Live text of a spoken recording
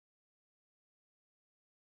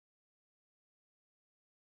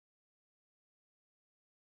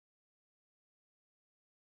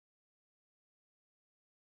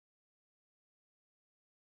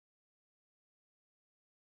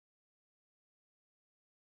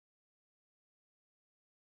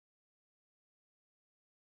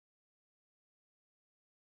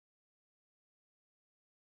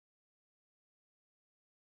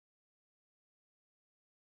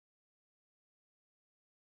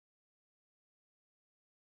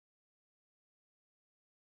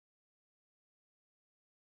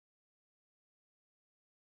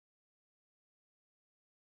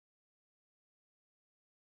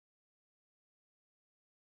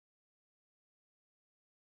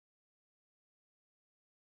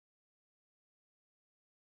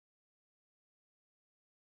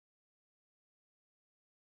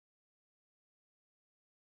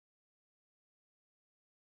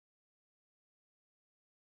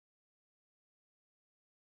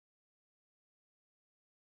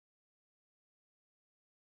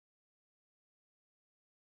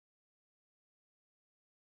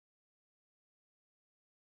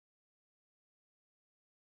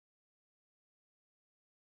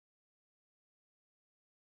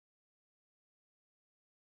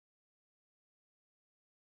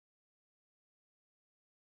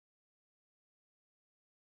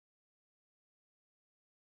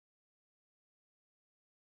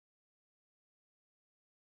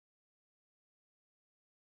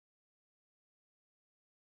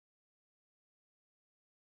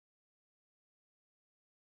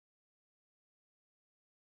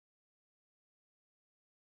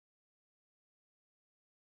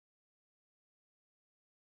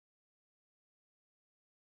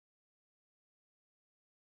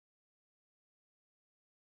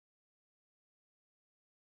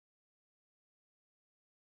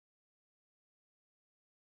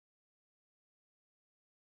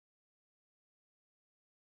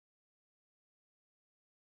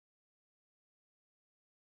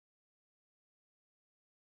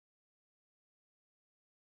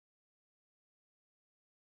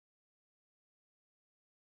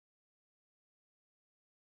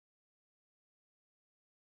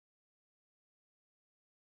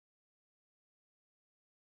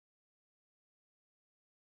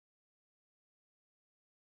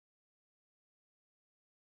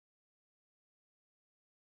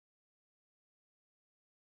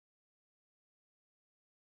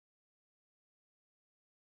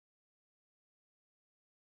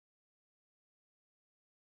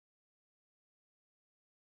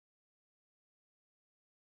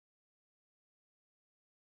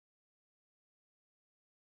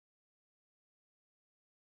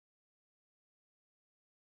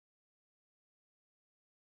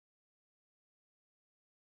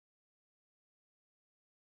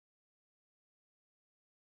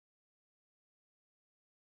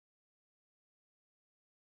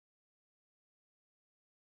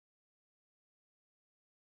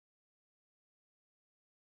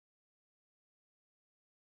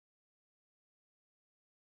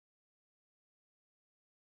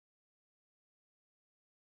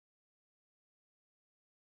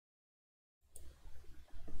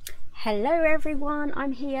Hello everyone,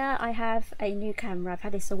 I'm here. I have a new camera. I've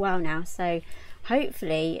had this a while now, so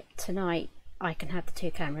hopefully tonight I can have the two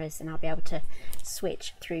cameras and I'll be able to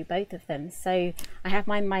switch through both of them. So I have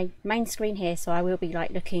my main screen here, so I will be like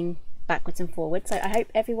looking backwards and forwards. So I hope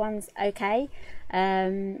everyone's okay.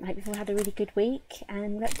 I hope you've all had a really good week.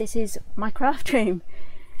 And look, this is my craft room.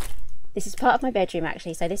 This is part of my bedroom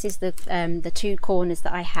actually, so this is the two corners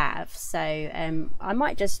that I have. So I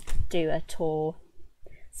might just do a tour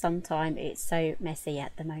sometime. It's so messy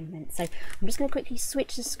at the moment, so I'm just going to quickly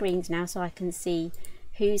switch the screens now so I can see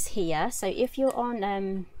who's here. So if you're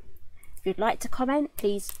on if you'd like to comment,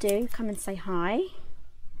 please do come and say hi.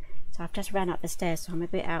 So I've just ran up the stairs, so I'm a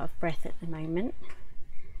bit out of breath at the moment.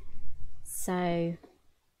 So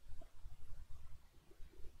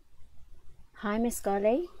hi Miss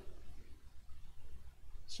Golly,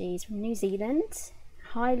 she's from New Zealand.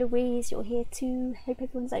 Hi Louise, you're here too. Hope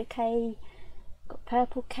everyone's okay. Got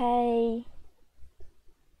Purple K,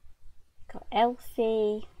 got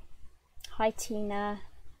Elfie, hi Tina,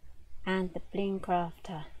 and the Bling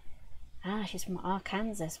Crafter. Ah, she's from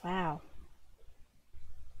Arkansas, wow.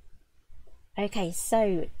 Okay,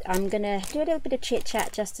 so I'm gonna do a little bit of chit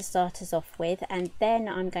chat just to start us off with, and then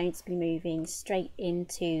I'm going to be moving straight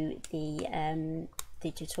into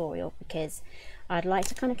the tutorial, because I'd like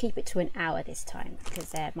to kind of keep it to an hour this time,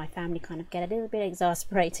 because my family kind of get a little bit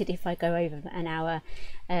exasperated if I go over an hour.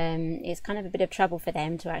 It's kind of a bit of trouble for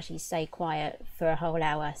them to actually stay quiet for a whole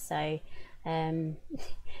hour, so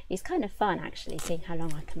it's kind of fun actually seeing how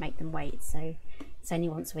long I can make them wait. So it's only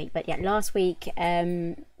once a week, but yeah, last week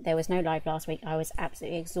there was no live last week. I was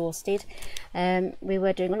absolutely exhausted. We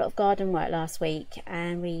were doing a lot of garden work last week,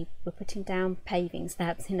 and we were putting down paving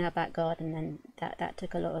slabs in our back garden, and that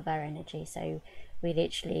took a lot of our energy, so we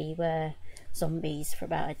literally were zombies for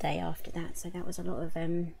about a day after that. So that was a lot of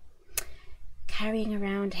carrying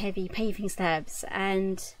around heavy paving slabs,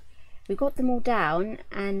 and we got them all down,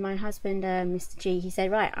 and my husband, Mr. G, he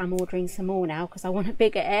said, right, I'm ordering some more now because I want a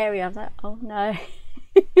bigger area. I was like, oh no.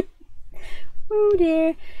 Oh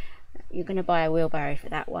dear. You're going to buy a wheelbarrow for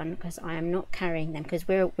that one, because I am not carrying them, because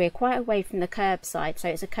we're quite away from the curbside, so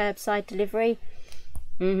it's a curbside delivery.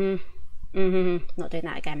 Not doing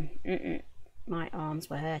that again. My arms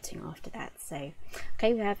were hurting after that. So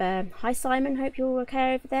okay, we have hi Simon, hope you're all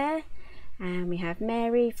okay over there, and we have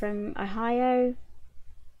Mary from Ohio.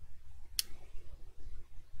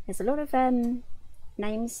 There's a lot of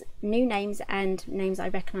names, new names, and names I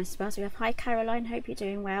recognise as well. So we have hi Caroline, hope you're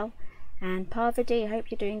doing well, and Parvati, I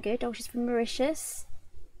hope you're doing good. Oh, she's from Mauritius.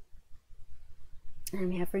 And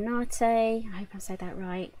we have Renate, I hope I said that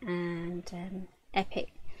right, and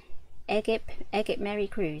Egip Mary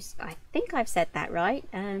Cruz, I think I've said that right.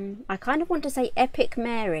 I kind of want to say Epic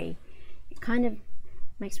Mary, it kind of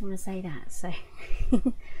makes me want to say that, so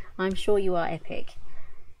I'm sure you are epic.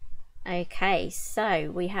 Okay, so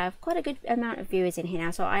we have quite a good amount of viewers in here now,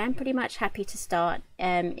 so I am pretty much happy to start.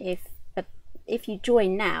 If you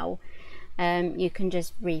join now, you can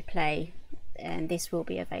just replay, and this will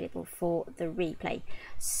be available for the replay.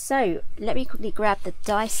 So let me quickly grab the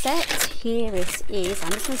die set. Here it is.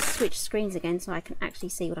 I'm just going to switch screens again so I can actually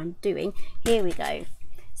see what I'm doing. Here we go.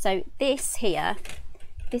 So this here,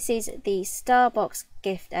 this is the Starbox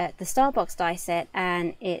gift, the Starbox die set,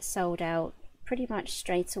 and it sold out pretty much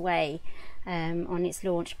straight away on its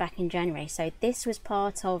launch back in January. So this was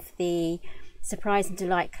part of the Surprise and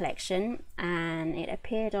Delight collection, and it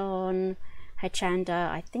appeared on Hachanda.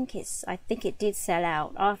 I think it did sell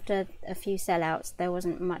out. After a few sellouts, there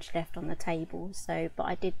wasn't much left on the table. So, but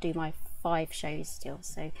I did do my 5 shows still,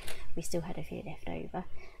 so we still had a few left over.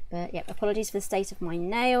 But yeah, apologies for the state of my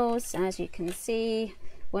nails. As you can see,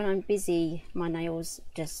 when I'm busy, my nails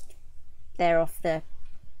just, they're off the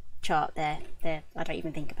chart. There I don't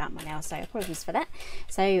even think about my nails, so apologies for that.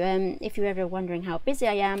 So if you're ever wondering how busy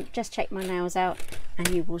I am, just check my nails out and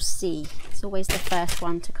you will see. It's always the first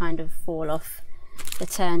one to kind of fall off the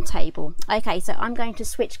turntable. Okay, so I'm going to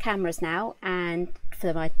switch cameras now, and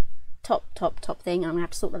for my top thing, I'm gonna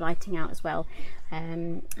have to sort the lighting out as well,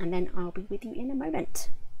 and then I'll be with you in a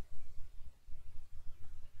moment.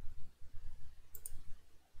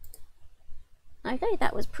 Okay,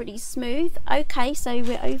 that was pretty smooth. Okay, so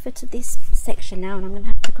we're over to this section now, and I'm going to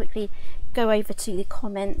have to quickly go over to the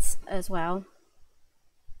comments as well.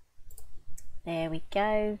 There we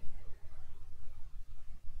go.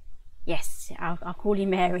 Yes, I'll call you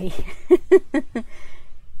Mary.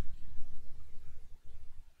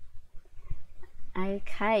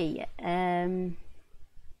 Okay,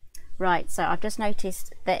 right, so I've just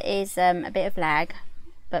noticed there is a bit of lag,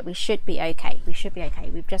 but we should be okay.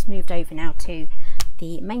 We've just moved over now to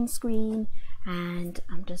the main screen, and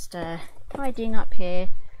I'm just tidying up here.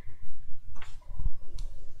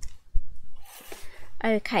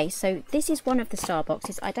 Okay, so this is one of the star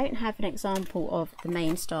boxes. I don't have an example of the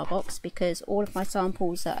main star box because all of my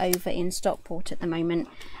samples are over in Stockport at the moment,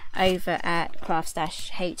 over at Craft Stash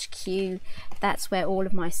HQ. That's where all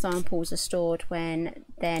of my samples are stored when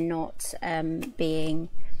they're not being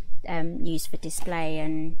used for display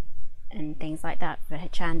and things like that, for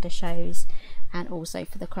Chanda shows and also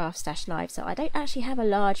for the Craft Stash Live. So I don't actually have a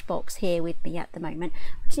large box here with me at the moment.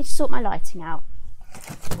 I just need to sort my lighting out.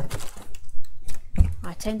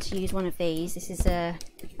 I tend to use one of these. This is a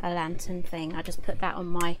lantern thing. I just put that on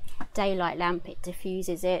my daylight lamp, it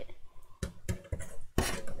diffuses it,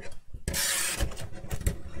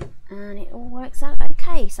 and it all works out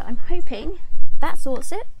okay. So I'm hoping that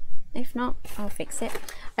sorts it. If not, I'll fix it.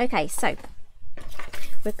 Okay, so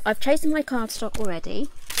I've chosen my cardstock already.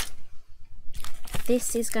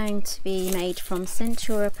 This is going to be made from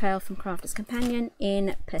Centura Pearl from Crafter's Companion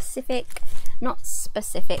in Pacific, not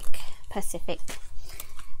specific, Pacific.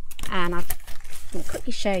 And I'm going to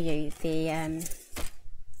quickly show you the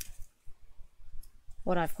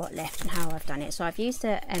what I've got left and how I've done it. So I've used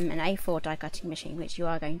an A4 die cutting machine, which you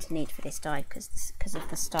are going to need for this die because of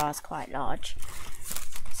the stars quite large.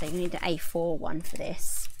 So you need an A4 one for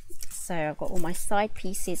this. So I've got all my side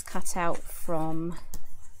pieces cut out from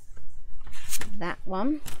that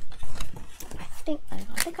one. I think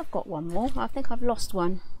I've got one more. I think I've lost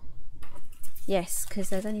one. Yes, because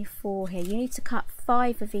there's only 4 here. You need to cut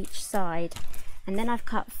 5 of each side, and then I've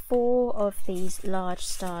cut 4 of these large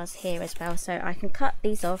stars here as well. So I can cut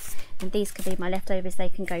these off, and these can be my leftovers. They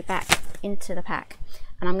can go back into the pack.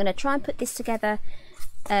 And I'm going to try and put this together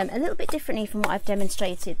a little bit differently from what I've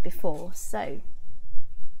demonstrated before. So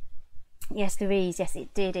yes, Louise, yes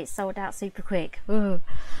it did. It sold out super quick. Ooh.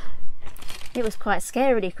 It was quite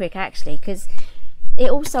scarily quick actually, because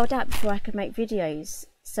it all sold out before I could make videos.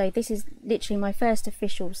 So this is literally my first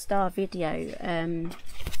official star video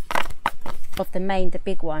of the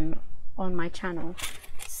big one on my channel.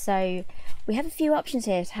 So we have a few options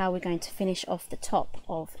here as to how we're going to finish off the top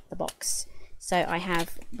of the box. So I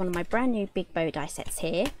have one of my brand new big bow die sets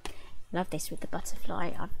here. Love this with the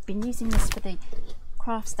butterfly. I've been using this for the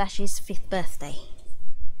Craft Stash's 5th birthday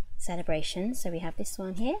celebration. So we have this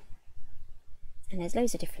one here. And there's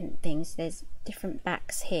loads of different things. There's different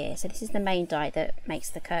backs here. So this is the main die that makes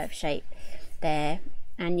the curve shape there,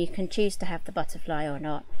 and you can choose to have the butterfly or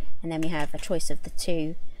not. And then we have a choice of the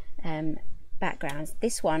 2 backgrounds.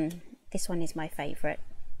 This one is my favourite.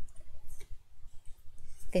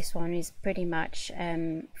 This one is pretty much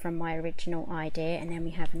from my original idea, and then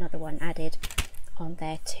we have another one added on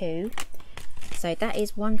there too. So that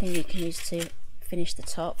is one thing you can use to finish the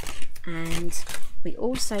top. And we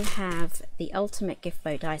also have the ultimate gift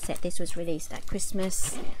bow die set. This was released at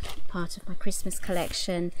Christmas, part of my Christmas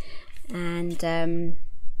collection, and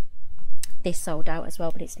this sold out as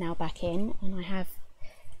well, but it's now back in. And I have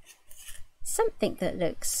something that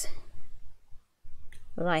looks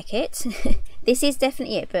like it. This is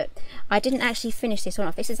definitely it, but I didn't actually finish this one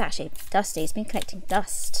off. This is actually dusty. It's been collecting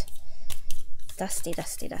dust. Dusty.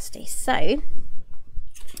 So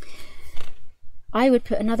I would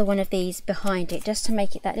put another one of these behind it just to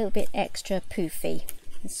make it that little bit extra poofy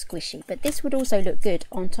and squishy. But this would also look good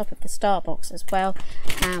on top of the star box as well.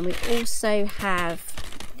 And we also have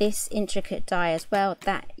this intricate die as well,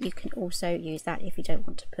 that you can also use that if you don't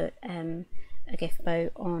want to put a gift bow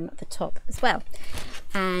on the top as well.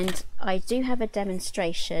 And I do have a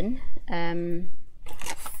demonstration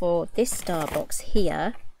for this star box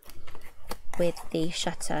here with the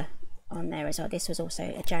shutter on there as well. This was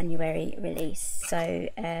also a January release. So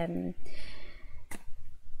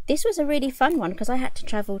this was a really fun one because I had to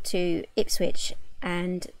travel to Ipswich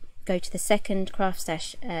and go to the second Craft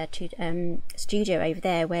Stash studio over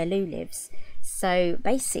there where Lou lives. So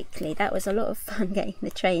basically that was a lot of fun getting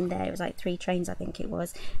the train there. It was like 3 trains I think it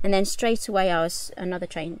was, and then straight away I was another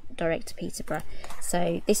train direct to Peterborough.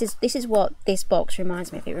 So this is what this box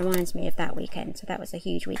reminds me of. It reminds me of that weekend. So that was a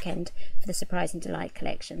huge weekend for the Surprise and Delight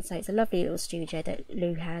collection. So it's a lovely little studio that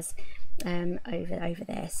Lou has over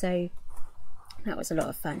there. So that was a lot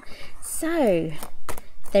of fun. So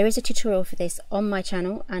there is a tutorial for this on my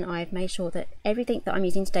channel, and I've made sure that everything that I'm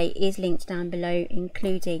using today is linked down below,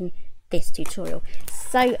 including this tutorial.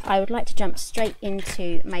 So I would like to jump straight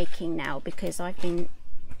into making now, because I've been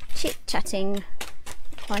chit-chatting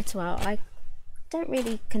quite a while. I don't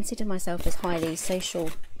really consider myself as highly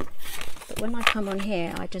social, but when I come on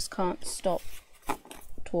here I just can't stop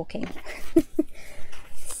talking.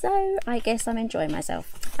 So I guess I'm enjoying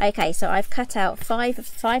myself. Okay, so I've cut out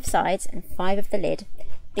 5 sides and 5 of the lid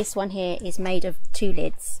this one here is made of 2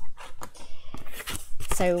 lids.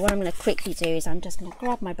 So what I'm going to quickly do is I'm just going to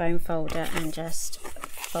grab my bone folder and just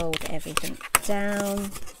fold everything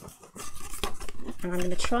down. And I'm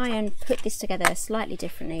going to try and put this together slightly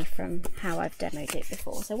differently from how I've demoed it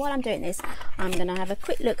before. So while I'm doing this, I'm going to have a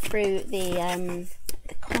quick look through the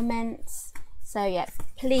comments. So yeah,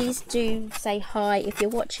 please do say hi if you're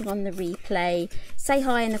watching on the replay. Say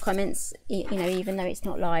hi in the comments. You know, even though it's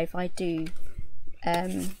not live, I do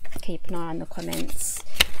keep an eye on the comments.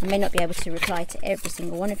 I may not be able to reply to every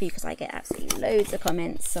single one of you because I get absolutely loads of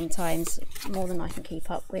comments sometimes, more than I can keep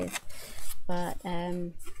up with. But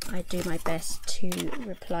I do my best to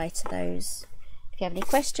reply to those. If you have any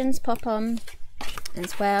questions, pop on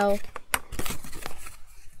as well.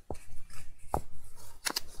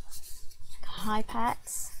 Hi Pat.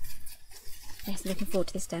 Yes, looking forward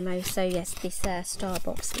to this demo. So yes, this star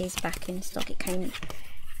box is back in stock. It came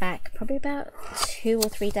back probably about 2 or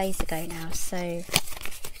 3 days ago now. So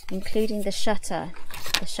including the shutter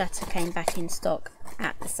came back in stock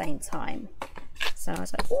at the same time. So I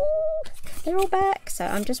was like, oh, they're all back. So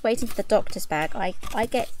I'm just waiting for the doctor's bag. I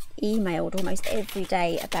get emailed almost every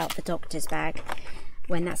day about the doctor's bag,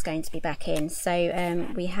 when that's going to be back in.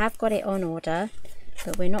 So we have got it on order,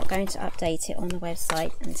 but we're not going to update it on the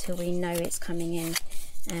website until we know it's coming in,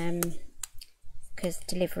 because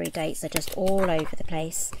delivery dates are just all over the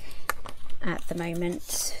place at the moment.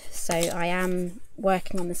 So I am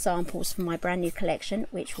working on the samples for my brand new collection,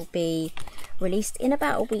 which will be released in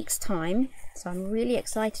about a week's time. So I'm really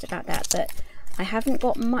excited about that, but I haven't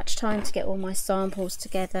got much time to get all my samples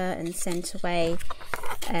together and sent away,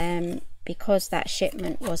 because that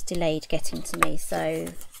shipment was delayed getting to me. So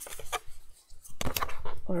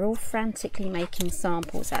we're all frantically making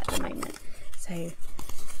samples at the moment. So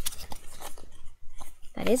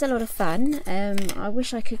that is a lot of fun. I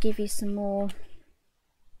wish I could give you some more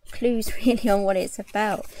clues really on what it's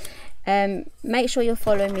about. Make sure you're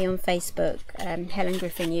following me on Facebook, Helen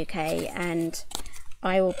Griffin UK, and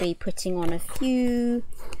I will be putting on a few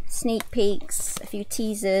sneak peeks, a few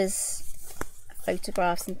teasers,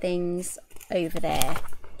 photographs and things over there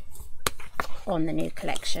on the new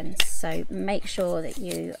collection. So make sure that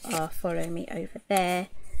you are following me over there.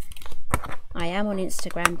 I am on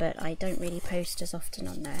Instagram, but I don't really post as often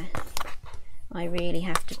on there. I really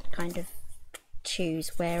have to kind of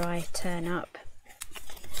choose where I turn up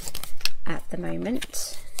at the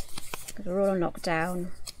moment, because we're all on lockdown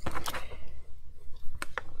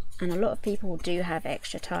and a lot of people do have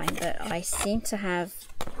extra time, but I seem to have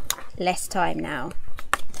less time now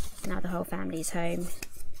the whole family's home.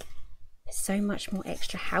 There's so much more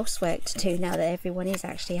extra housework to do now that everyone is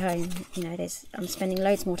actually home. You know, I'm spending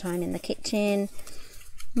loads more time in the kitchen,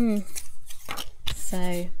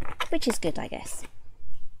 so which is good, I guess.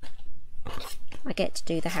 I get to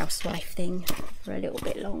do the housewife thing for a little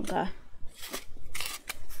bit longer.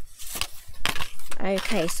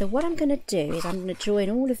 Okay, so what I'm going to do is I'm going to join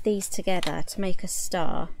all of these together to make a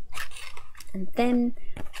star, and then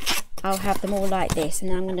I'll have them all like this,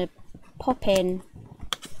 and then I'm going to pop in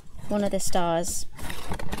one of the stars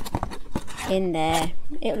in there.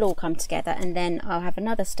 It'll all come together, and then I'll have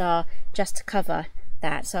another star just to cover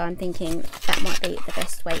that. So I'm thinking that might be the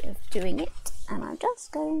best way of doing it. And I'm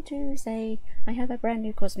just going to say I have a brand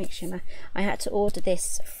new cosmic shimmer. I had to order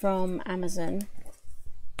this from Amazon,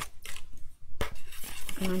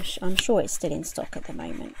 and I'm sure it's still in stock at the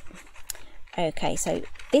moment. Okay, so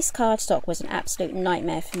this cardstock was an absolute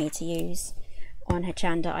nightmare for me to use on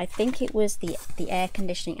Hachanda. I think it was the air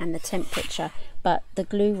conditioning and the temperature, but the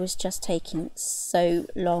glue was just taking so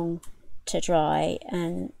long to dry,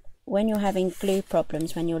 and when you're having glue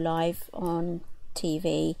problems when you're live on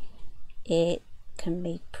TV, it can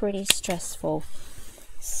be pretty stressful.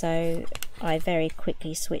 So I very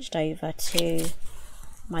quickly switched over to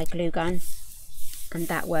my glue gun, and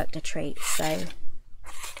that worked a treat. So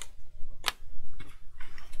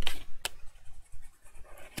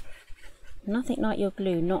nothing like your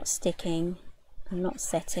glue not sticking and not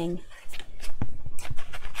setting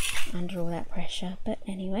under all that pressure. But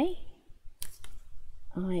anyway,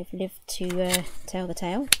 I've lived to tell the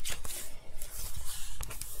tale.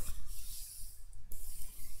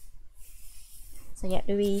 So yeah,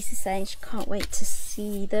 Louise is saying she can't wait to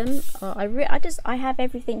see them. Oh, I have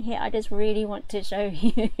everything here. I just really want to show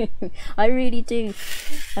you. I really do.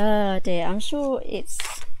 Oh dear, I'm sure it's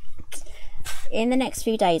in the next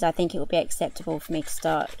few days. I think it will be acceptable for me to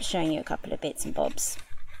start showing you a couple of bits and bobs.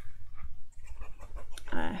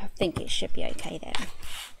 I think it should be okay then.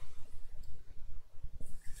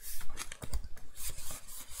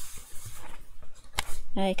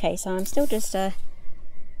 Okay, so I'm still just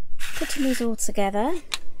putting these all together.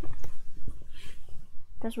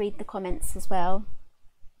 does read the comments as well.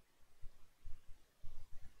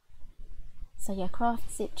 So yeah,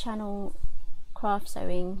 Craft Zip channel, craft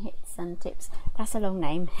sewing hits and tips. That's a long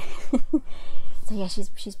name. So yeah,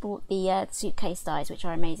 she's bought the suitcase dies, which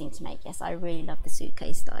are amazing to make. Yes, I really love the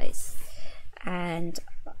suitcase dies. And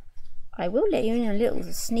I will let you in a little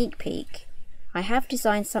sneak peek. I have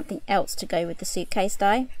designed something else to go with the suitcase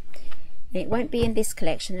die. It won't be in this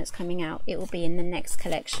collection that's coming out, it will be in the next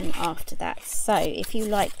collection after that. So if you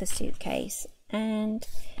like the suitcase, and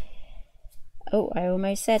oh, I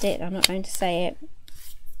almost said it, I'm not going to say it.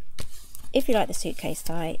 If you like the suitcase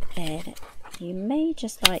die, then you may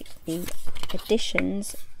just like the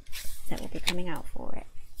additions that will be coming out for it.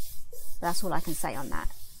 That's all I can say on that.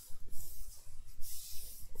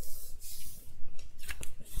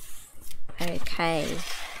 Okay,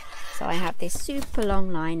 so I have this super long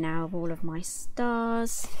line now of all of my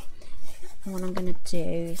stars, and what I'm going to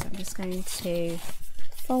do is I'm just going to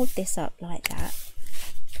fold this up like that,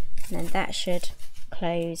 and then that should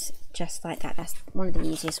close just like that. That's one of the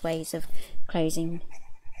easiest ways of closing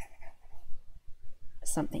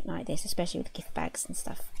something like this, especially with gift bags and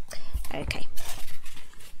stuff. Okay,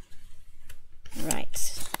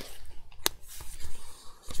 right,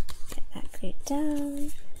 get that glued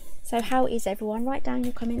down. So how is everyone? Write down in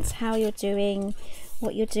your comments how you're doing,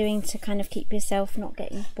 what you're doing to kind of keep yourself not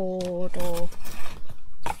getting bored, or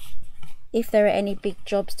if there are any big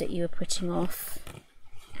jobs that you are putting off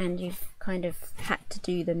and you've kind of had to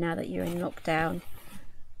do them now that you're in lockdown.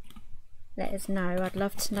 Let us know. I'd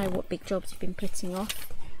love to know what big jobs you've been putting off.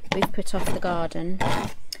 We've put off the garden,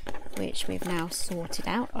 which we've now sorted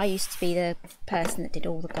out. I used to be the person that did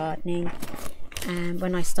all the gardening, and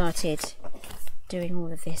when I started doing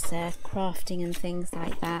all of this crafting and things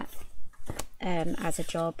like that as a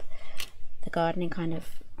job, the gardening kind of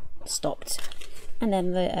stopped, and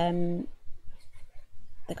then the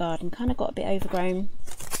garden kind of got a bit overgrown,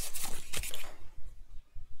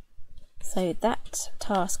 so that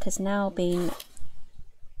task has now been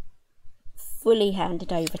fully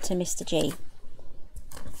handed over to Mr. G,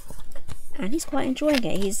 and he's quite enjoying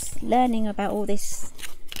it. He's learning about all this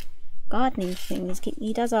gardening things.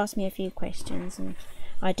 He does ask me a few questions, and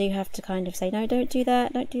I do have to kind of say, no, don't do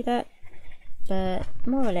that, don't do that, but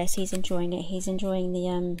more or less he's enjoying it. He's enjoying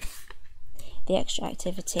the extra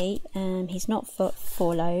activity. He's not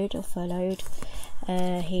furloughed.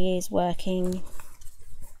 He is working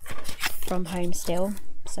from home still,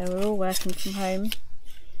 so we're all working from home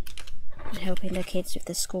and helping the kids with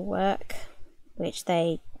the schoolwork, which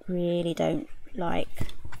they really don't like.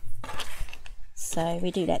 So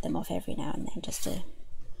we do let them off every now and then, just to,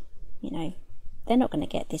 you know, they're not going to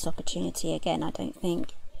get this opportunity again, I don't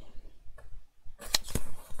think,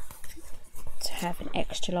 to have an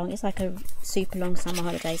extra long, it's like a super long summer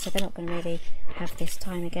holiday, so they're not going to really have this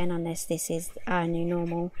time again unless this is our new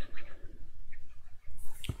normal.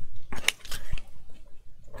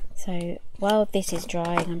 So while this is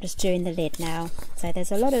drying, I'm just doing the lid now. So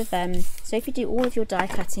there's a lot of, so if you do all of your die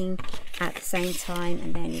cutting at the same time,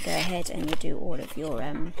 and then you go ahead and you do all of your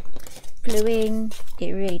gluing,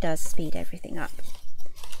 it really does speed everything up.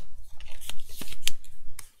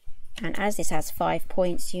 And as this has 5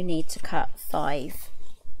 points, you need to cut 5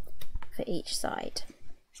 for each side,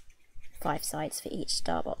 5 sides for each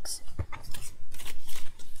star box.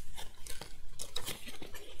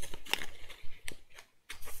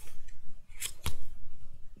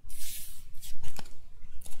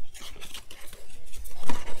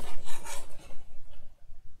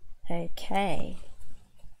 Okay,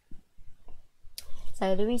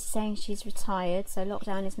 so Louise is saying she's retired, so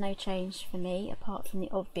lockdown is no change for me apart from the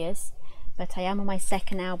obvious, but I am on my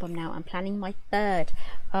 2nd album now. I'm planning my 3rd.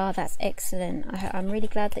 Oh, that's excellent. I'm really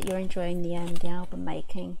glad that you're enjoying the album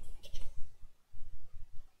making.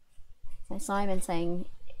 So Simon saying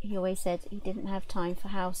he always said he didn't have time for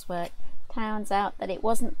housework. Turns out that it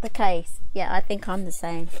wasn't the case. Yeah, I think I'm the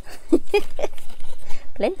same.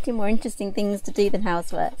 Plenty more interesting things to do than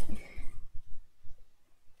housework.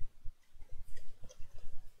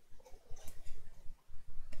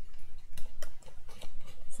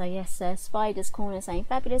 So yes, Spider's Corner saying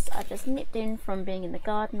fabulous. I just nipped in from being in the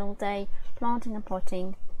garden all day, planting and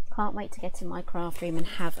potting. Can't wait to get in my craft room and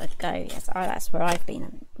have a go. Yes, that's where I've been.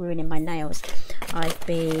 I'm ruining my nails. I've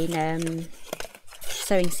been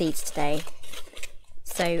sowing seeds today.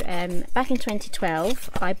 So back in 2012,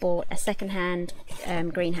 I bought a second-hand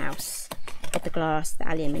greenhouse with the glass, the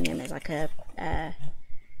aluminium. It's like a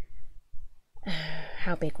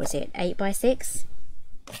how big was it? 8 by 6.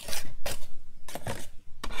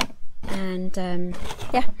 And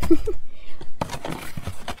yeah,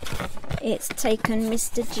 it's taken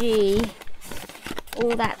Mr. G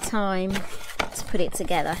all that time to put it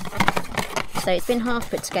together. So it's been half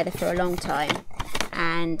put together for a long time,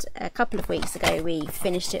 and a couple of weeks ago we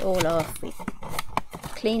finished it all off. We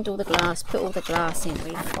cleaned all the glass, put all the glass in.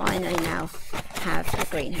 We finally now have a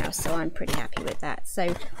greenhouse, so I'm pretty happy with that.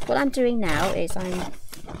 So what I'm doing now is I'm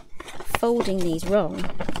folding these wrong.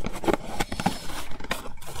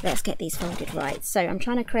 Let's get these folded right. So I'm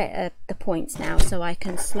trying to create the points now so I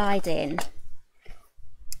can slide in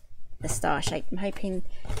the star shape. I'm hoping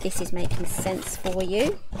this is making sense for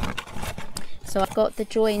you. So I've got the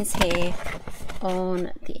joins here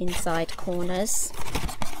on the inside corners.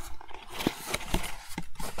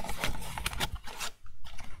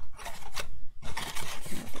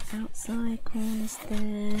 The outside corners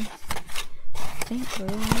there. I think we're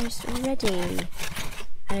almost ready.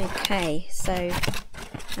 Okay, so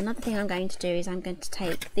another thing I'm going to do is I'm going to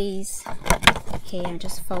take these here and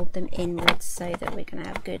just fold them inwards so that we're going to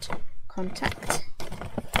have good contact.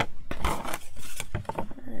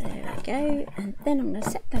 There we go, and then I'm going to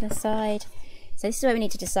set that aside. So this is where we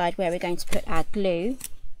need to decide where we're going to put our glue.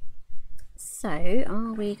 So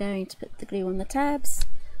are we going to put the glue on the tabs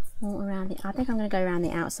or around the, I think I'm going to go around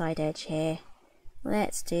the outside edge here.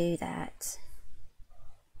 Let's do that.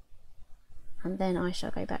 And then I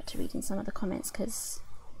shall go back to reading some of the comments, because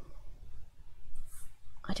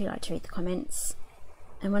I do like to read the comments.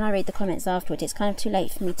 And when I read the comments afterwards, it's kind of too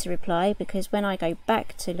late for me to reply, because when I go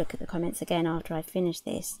back to look at the comments again after I finish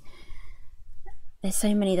this, there's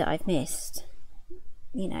so many that I've missed,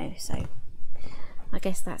 you know. So I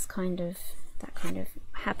guess that kind of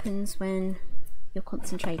happens when you're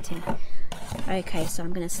concentrating. Okay, so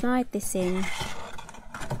I'm going to slide this in.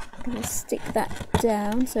 I'm going to stick that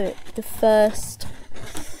down so the first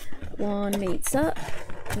one meets up.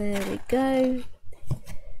 There we go.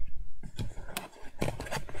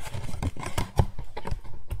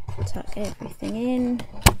 Tuck everything in.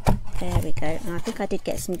 There we go. And I think I did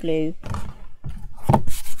get some glue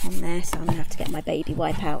on there, so I'm going to have to get my baby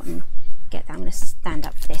wipe out and get that. I'm going to stand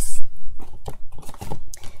up for this.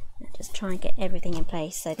 Just try and get everything in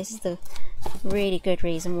place. So this is the really good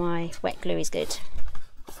reason why wet glue is good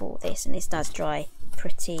for this, and this does dry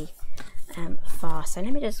pretty fast. So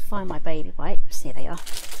let me just find my baby wipes. Here they are.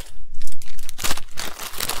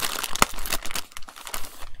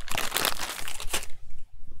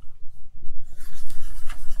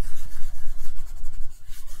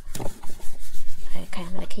 Okay,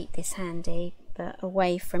 I'm going to keep this handy but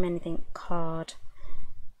away from anything hard.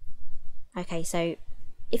 Okay, so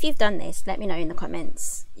if you've done this, let me know in the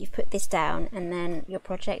comments. You've put this down and then your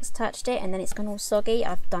project's touched it and then it's gone all soggy.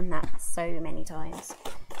 I've done that so many times.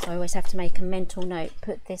 So I always have to make a mental note,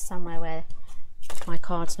 put this somewhere where my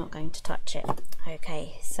card's not going to touch it.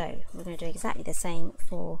 Okay, so we're going to do exactly the same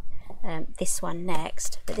for this one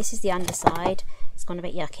next. But this is the underside. It's gone a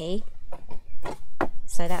bit yucky.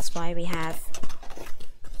 So that's why we have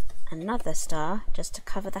another star just to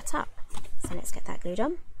cover that up. So let's get that glued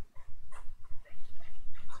on.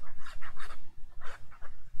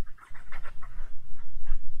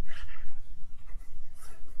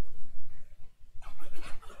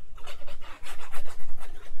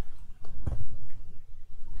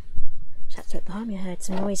 Just look behind me. I heard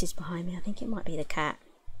some noises behind me. I think it might be the cat.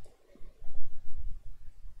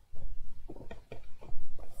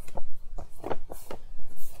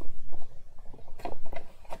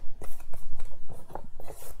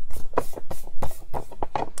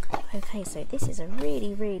 Okay, so this is a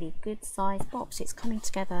really good size box. It's coming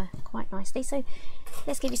together quite nicely. So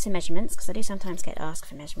let's give you some measurements, because I do sometimes get asked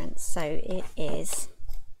for measurements. So it is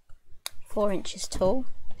 4 inches tall,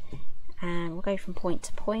 and we'll go from point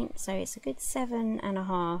to point. So it's a good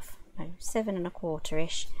 7.5, no,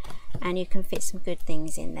 7.25-ish, and you can fit some good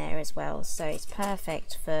things in there as well. So it's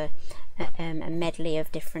perfect for a medley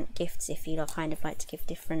of different gifts if you kind of like to give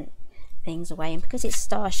different things away. And because it's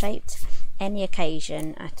star shaped, any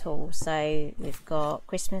occasion at all. So we've got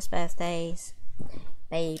Christmas, birthdays,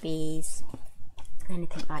 babies,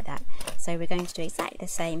 anything like that. So we're going to do exactly the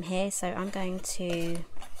same here. So I'm going to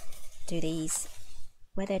do these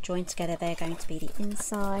where they're joined together. They're going to be the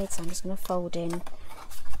inside. So I'm just going to fold in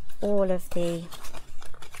all of the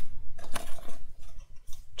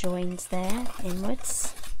joins there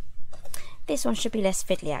inwards. This one should be less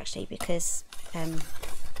fiddly actually, because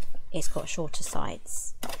it's got shorter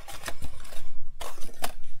sides. So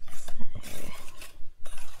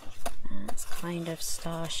that's kind of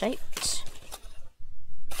star shaped.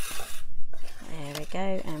 There we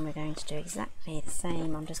go, and we're going to do exactly the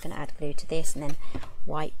same. I'm just going to add glue to this and then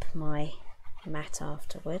wipe my mat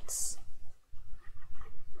afterwards.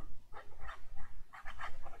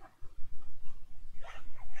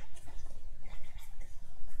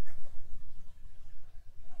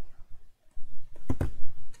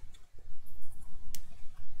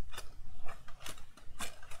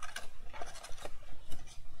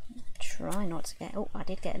 try not to get, oh, I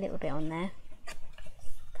did get a little bit on there.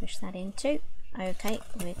 Push that in too. Okay,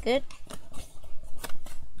 we're good.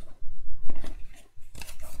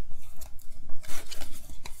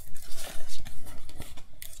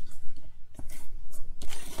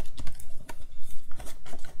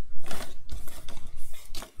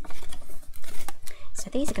 So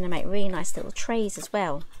these are going to make really nice little trays as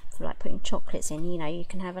well for like putting chocolates in. You know, you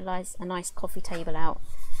can have a nice coffee table out,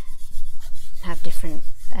 have different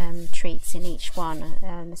treats in each one,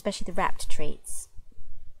 especially the wrapped treats.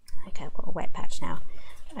 Okay, I've got a wet patch now.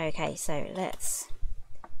 Okay, so let's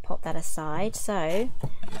pop that aside. So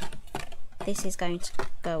this is going to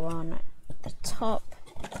go on the top,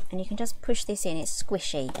 and you can just push this in. It's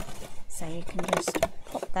squishy, so you can just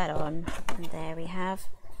pop that on, and there we have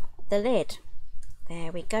the lid.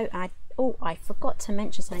 There we go. I forgot to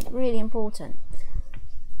mention something really important.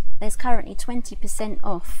 There's currently 20%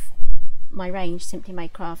 off my range Simply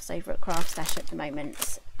Made Crafts over at Craft Stash at the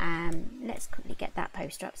moment. Let's quickly get that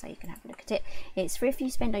poster up so you can have a look at it. It's for if you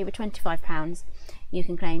spend over £25, you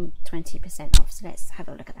can claim 20% off. So let's have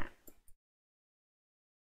a look at that.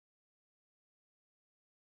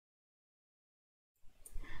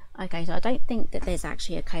 Okay, so I don't think that there's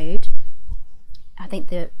actually a code. I think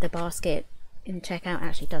the basket in checkout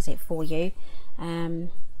actually does it for you, so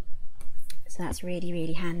that's really,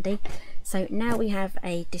 really handy. So now we have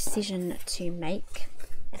a decision to make.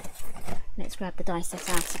 Let's grab the die set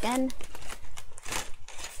out again.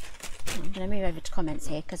 I'm going to move over to comments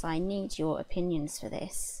here because I need your opinions for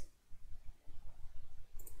this.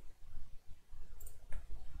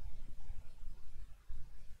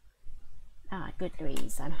 Good,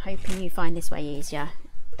 Louise. I'm hoping you find this way easier.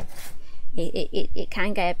 It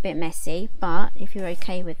can get a bit messy, but if you're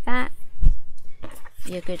okay with that,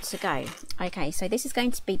 you're good to go. Okay, so this is going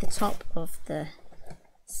to be the top of the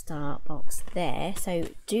start box there. So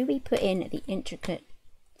do we put in the intricate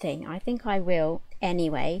thing? I think I will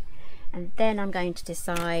anyway, and then I'm going to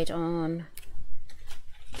decide on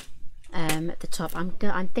the top.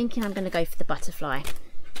 I'm thinking I'm going to go for the butterfly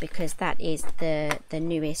because that is the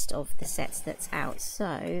newest of the sets that's out. So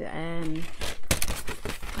I'm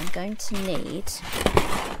going to need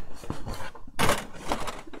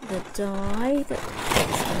the die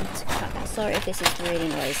that's going to cut that. Sorry if this is really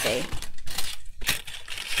noisy.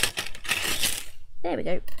 There we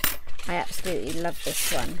go. I absolutely love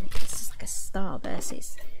this one. It's like a starburst.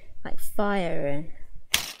 It's like fire and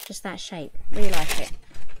just that shape. Really like it.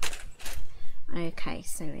 Okay,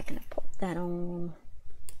 so we're going to pop that on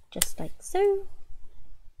just like so.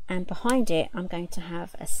 And behind it, I'm going to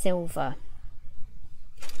have a silver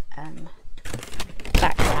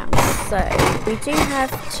background. So we do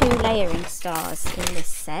have 2 layering stars in this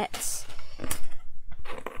set.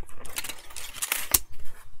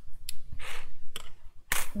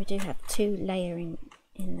 We do have 2 layering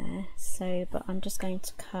in there, so but I'm just going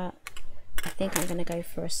to cut, I think I'm going to go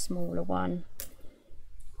for a smaller one,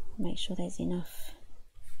 make sure there's enough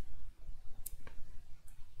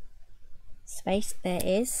space. There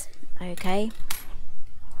is. Okay,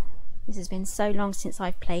 this has been so long since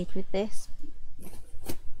I've played with this.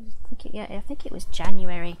 I think it was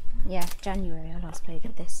January. Yeah, January I last played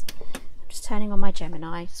with this. I'm just turning on my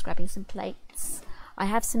Gemini, just grabbing some plates. I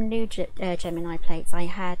have some new Gemini plates. I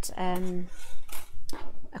had a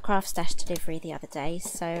Craft Stash delivery the other day,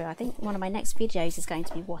 so I think one of my next videos is going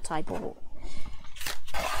to be what I bought.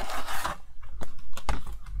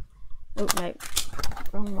 Oh no,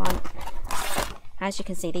 wrong one. As you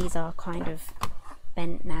can see, these are kind of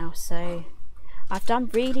bent now, so I've done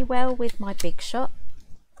really well with my Big Shot.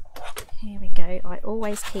 Here we go. I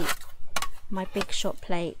always keep my Big Shot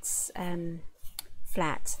plates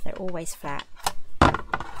flat. They're always flat.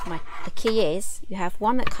 The key is you have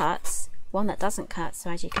one that cuts, one that doesn't cut, so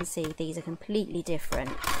as you can see these are completely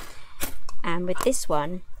different. And with this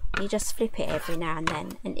one you just flip it every now and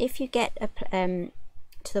then, and if you get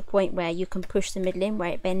to the point where you can push the middle in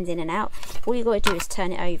where it bends in and out, all you got to do is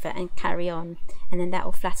turn it over and carry on, and then that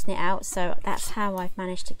will flatten it out. So that's how I've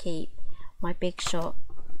managed to keep my Big Shot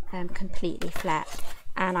completely flat.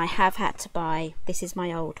 And I have had to buy, this is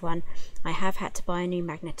my old one, I have had to buy a new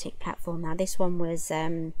magnetic platform. Now this one was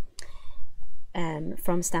from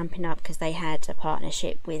Stampin' Up, because they had a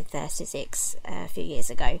partnership with Sizzix a few years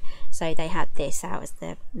ago, so they had this out as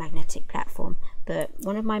the magnetic platform. But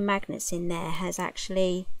one of my magnets in there has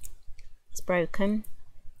actually, it's broken,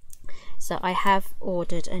 so I have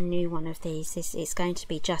ordered a new one of these. It's going to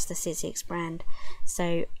be just the Sizzix brand,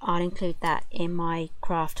 so I'll include that in my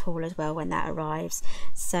craft haul as well when that arrives.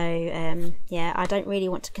 So yeah, I don't really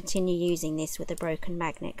want to continue using this with a broken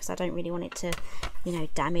magnet because I don't really want it to, you know,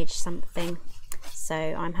 damage something. so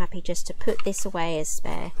I'm happy just to put this away as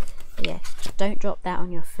spare. But yeah, don't drop that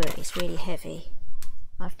on your foot, it's really heavy.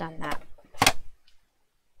 I've done that.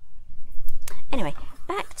 Anyway,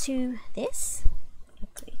 back to this.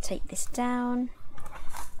 Take this down.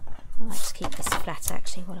 I like to keep this flat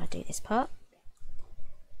actually while I do this part.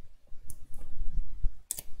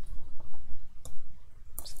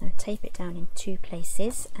 I'm just going to tape it down in 2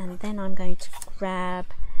 places, and then I'm going to grab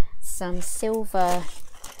some silver.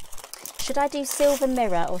 Should I do silver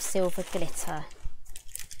mirror or silver glitter?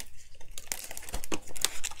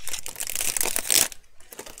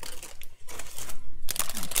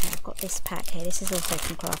 This pack here, this is also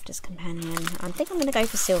from Crafter's Companion. I think I'm going to go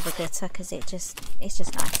for silver glitter because it's just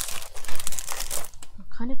nice. I'm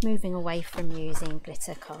kind of moving away from using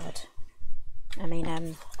glitter card.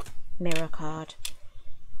 Mirror card.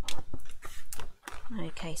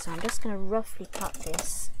 Okay, so I'm just going to roughly cut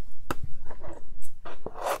this.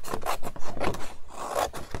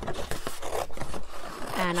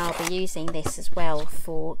 And I'll be using this as well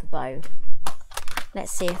for the bow.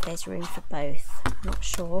 Let's see if there's room for both. I'm not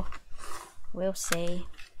sure. We'll see.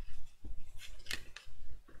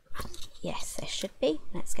 Yes, there should be.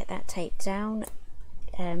 Let's get that tape down.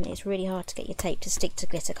 It's really hard to get your tape to stick to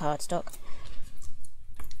glitter cardstock.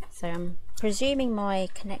 So I'm presuming my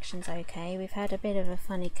connection's okay. We've had a bit of a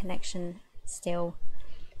funny connection still.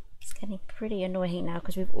 It's getting pretty annoying now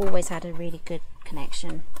because we've always had a really good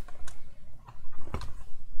connection.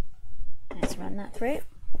 Let's run that through.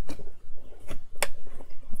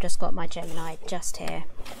 I've just got my Gemini just here.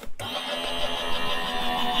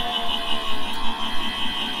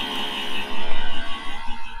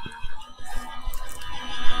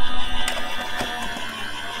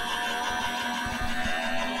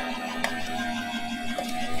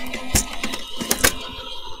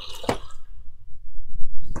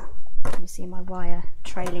 You see my wire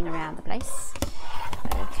trailing around the place.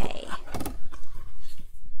 Okay.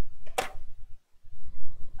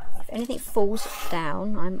 If anything falls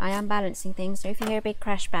down, I am balancing things, so if you hear a big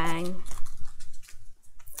crash bang,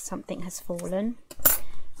 something has fallen.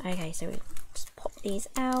 Okay, so we just pop these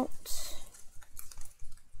out.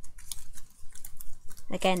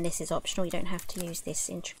 Again, this is optional, you don't have to use this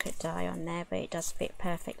intricate die on there, but it does fit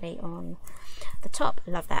perfectly on the top.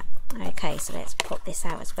 Love that. Okay, so let's pop this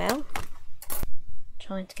out as well.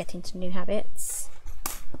 Trying to get into new habits.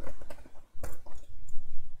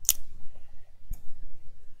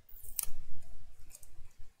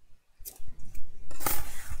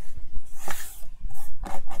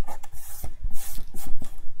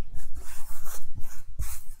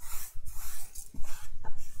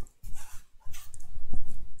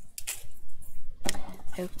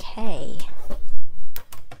 Okay,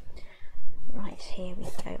 right, here we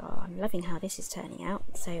go. Oh, I'm loving how this is turning out.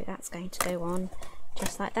 So that's going to go on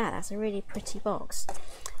just like that. That's a really pretty box.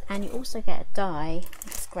 And you also get a die.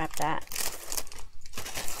 Let's grab that.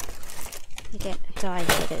 You get a die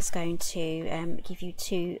here that's going to give you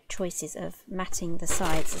 2 choices of matting the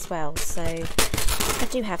sides as well. So I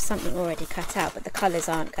do have something already cut out, but the colours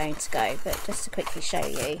aren't going to go. But just to quickly show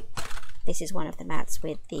you, this is one of the mats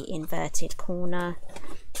with the inverted corner,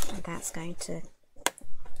 and that's going to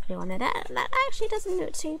glue on there. That actually doesn't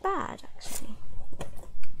look too bad, actually.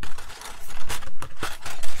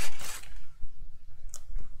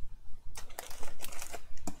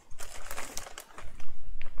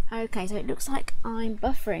 Okay, so it looks like I'm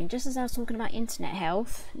buffering. Just as I was talking about internet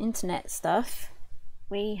health, internet stuff,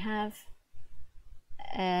 we have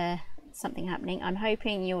something happening. I'm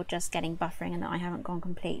hoping you're just getting buffering and that I haven't gone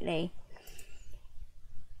completely.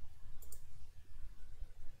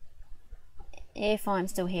 If I'm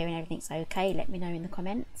still here and everything's okay, let me know in the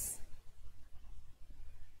comments.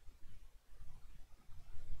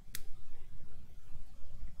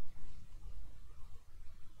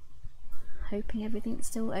 Hoping everything's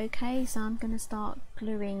still okay, so I'm going to start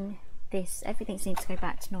gluing this. Everything seems to go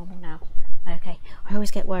back to normal now. Okay, I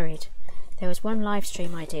always get worried. There was one live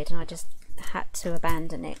stream I did and I just had to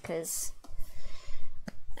abandon it because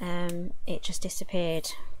it just disappeared.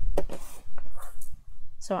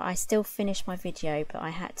 So I still finished my video, but I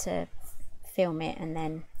had to film it and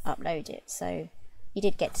then upload it. So you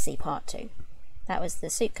did get to see part 2. That was the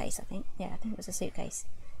suitcase, I think. Yeah, I think it was a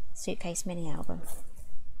suitcase mini album.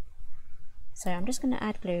 So I'm just going to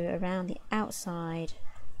add glue around the outside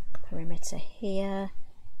perimeter here,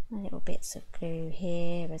 and little bits of glue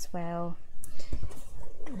here as well.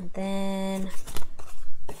 And then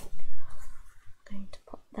I'm going to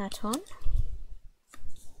pop that on.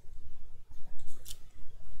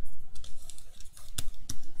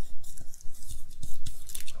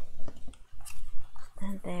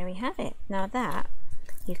 And there we have it. Now that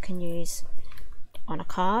you can use on a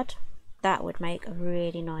card. That would make a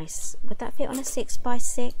really nice, would that fit on a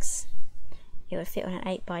 6x6? It would fit on an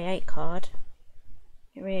 8x8 card.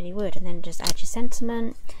 It really would. And then just add your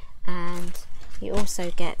sentiment, and you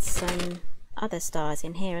also get some other stars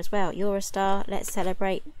in here as well. You're a star, let's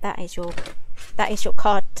celebrate. That is your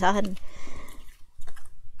card done.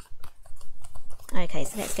 Okay,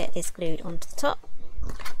 so let's get this glued onto the top.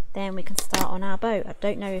 Then we can start on our bow. I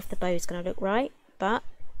don't know if the bow is going to look right, but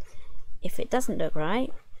if it doesn't look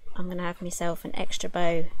right, I'm going to have myself an extra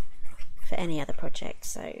bow for any other project.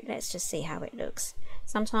 So let's just see how it looks.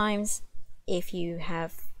 Sometimes if you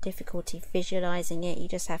have difficulty visualizing it, you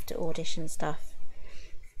just have to audition stuff.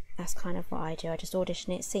 That's kind of what I do. I just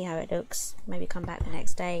audition it, see how it looks, maybe come back the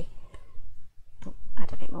next day. Oh,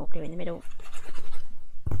 add a bit more glue in the middle.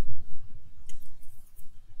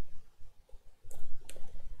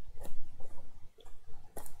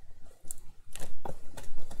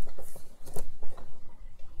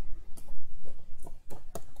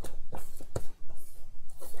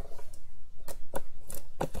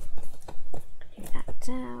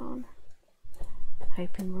 Down,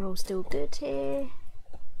 hoping we're all still good here.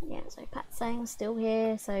 Yeah, so Pat's saying still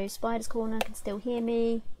here, so Spider's Corner can still hear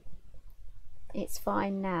me. It's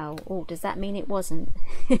fine now. Oh, does that mean it wasn't?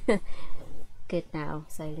 Good now.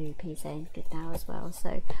 So Loopy's saying good now as well.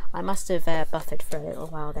 So I must have buffered for a little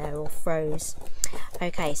while there, or froze.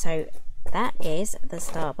 Okay, so that is the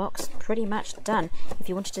star box pretty much done. If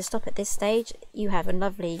you wanted to stop at this stage, you have a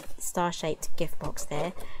lovely star-shaped gift box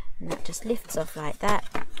there. And that just lifts off like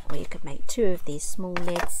that, or you could make two of these small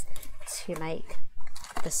lids to make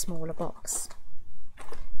the smaller box.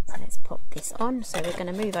 So let's pop this on. So we're going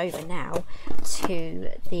to move over now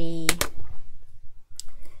to the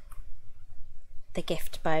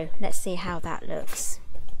gift bow. Let's see how that looks.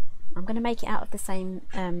 I'm going to make it out of the same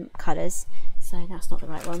colours, so that's not the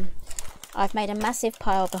right one. I've made a massive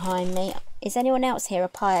pile behind me. Is anyone else here a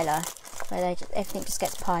piler, where everything just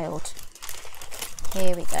gets piled?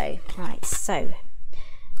 Here we go. Right, so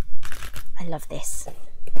I love this.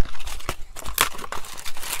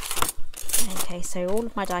 Okay, so all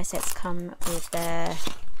of my die sets come with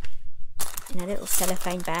in a little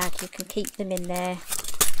cellophane bag. You can keep them in there,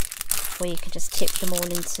 or you can just tip them all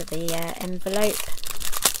into the envelope.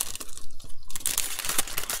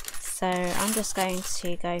 So I'm just going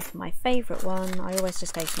to go for my favourite one. I always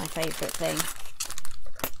just go for my favourite thing.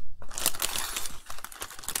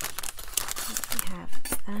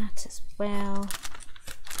 That as well,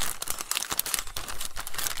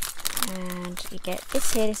 and you get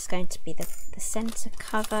this here. This is going to be the center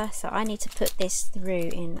cover, so I need to put this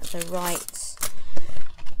through in the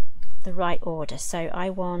right order. So I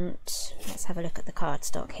want, let's have a look at the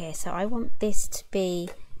cardstock here. So I want this to be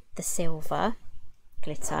the silver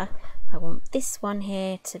glitter, I want this one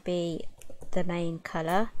here to be the main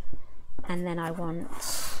color, and then I want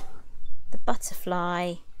the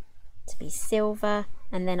butterfly to be silver,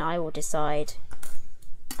 and then I will decide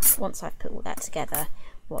once I've put all that together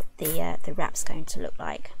what the wrap's going to look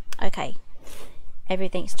like. Okay,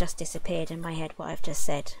 everything's just disappeared in my head what I've just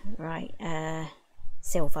said. Right,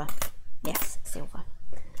 silver. Yes, silver.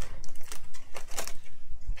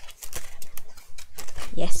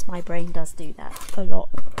 Yes, my brain does do that a lot.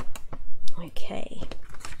 Okay,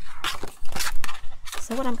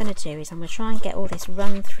 so what I'm going to do is I'm going to try and get all this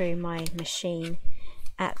run through my machine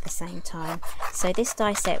at the same time. So this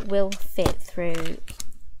die set will fit through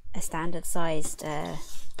a standard sized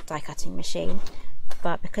die cutting machine,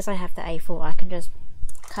 but because I have the A4 I can just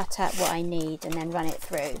cut out what I need and then run it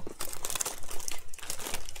through.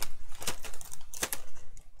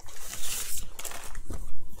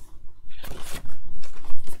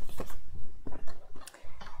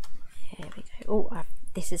 There we go. Oh,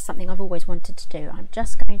 this is something I've always wanted to do. I'm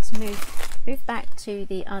just going to move back to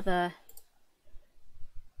the other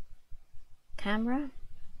camera.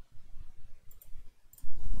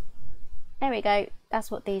 There we go.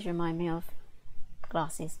 That's what these remind me of.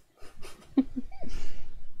 Glasses.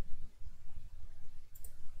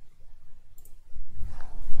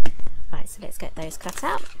 Right, so let's get those cut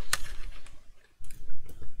out.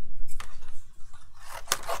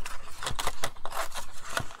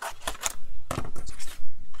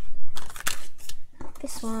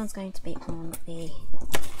 This one's going to be on the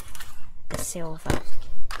silver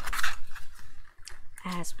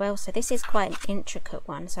as well. So this is quite an intricate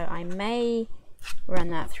one, so I may run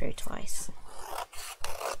that through twice.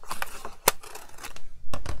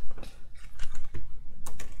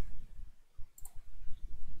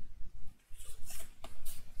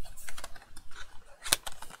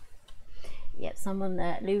 Yep, someone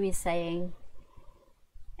that Lou is saying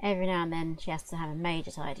every now and then she has to have a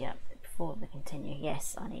major tidy up before we continue.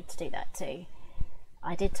 Yes, I need to do that too.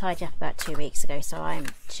 I did tidy up about 2 weeks ago, so I'm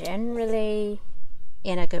generally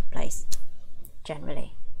in a good place.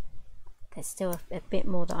 Generally. There's still a bit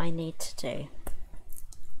more that I need to do.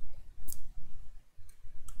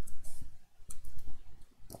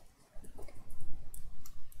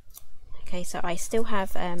 Okay, so I still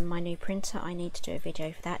have my new printer. I need to do a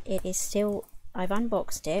video for that. It is still, I've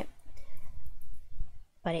unboxed it,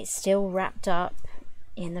 but it's still wrapped up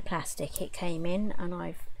in the plastic it came in, and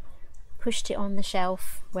I've pushed it on the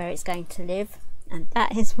shelf where it's going to live, and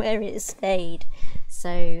that is where it stayed.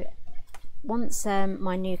 So once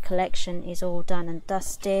my new collection is all done and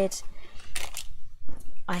dusted,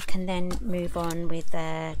 I can then move on with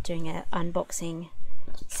doing an unboxing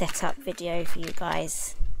setup video for you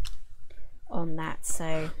guys on that.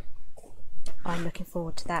 So I'm looking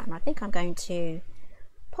forward to that, and I think I'm going to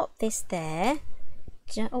pop this there.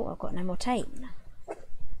 Oh, I've got no more tape. I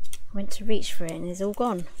went to reach for it and it's all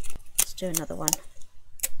gone. Let's do another one.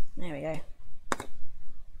 There we go.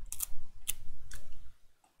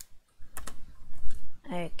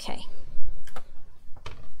 Okay,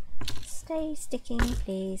 stay sticking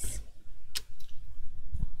please.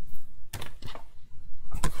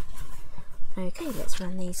 Okay, let's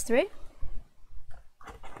run these through.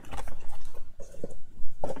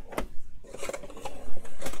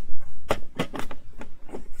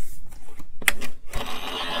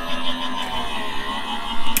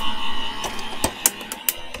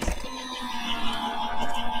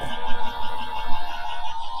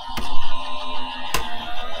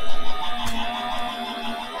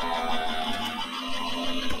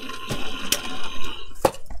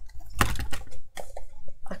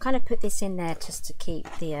 Kind of put this in there just to keep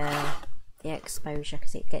the exposure,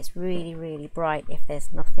 because it gets really bright if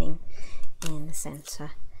there's nothing in the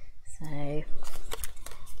center. So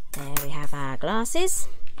there we have our glasses.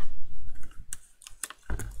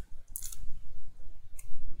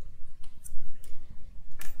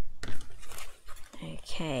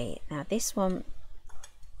 Okay, now this one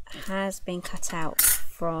has been cut out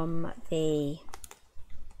from the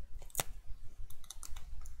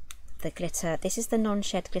glitter. This is the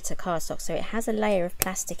non-shed glitter cardstock, so it has a layer of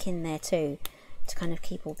plastic in there too to kind of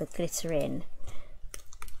keep all the glitter in,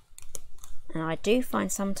 and I do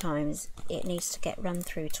find sometimes it needs to get run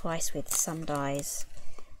through twice with some dyes,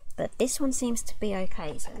 but this one seems to be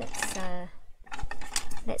okay. So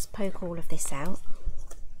let's poke all of this out.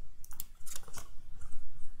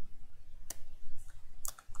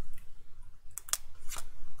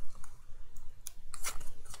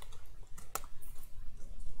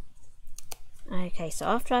 Okay, so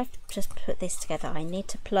after I've just put this together, I need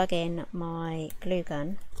to plug in my glue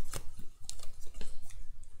gun.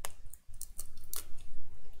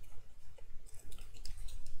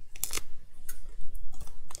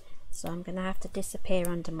 So I'm going to have to disappear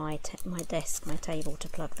under my desk, my table, to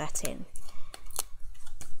plug that in.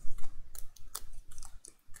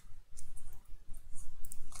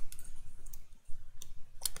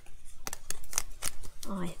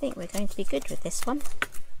 I think we're going to be good with this one.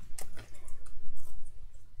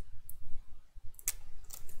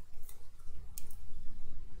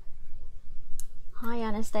 Hi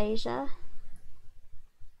Anastasia.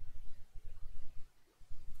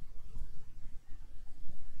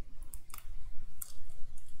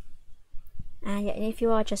 And yeah, if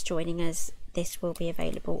you are just joining us, this will be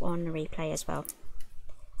available on the replay as well.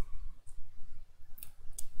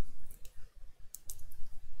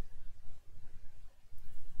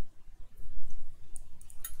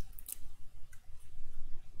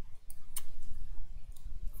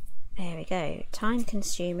 There we go. Time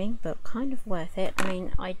consuming, but kind of worth it. I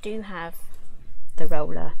mean, I do have the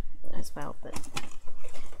roller as well, but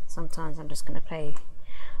sometimes I'm just going to play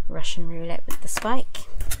Russian roulette with the spike.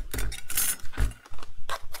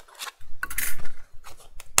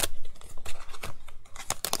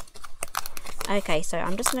 Okay, so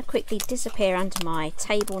I'm just going to quickly disappear under my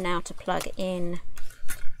table now to plug in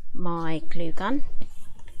my glue gun.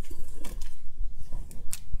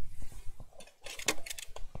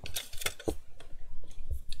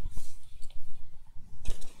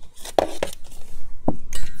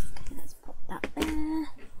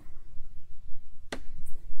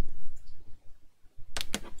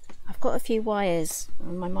 Got a few wires,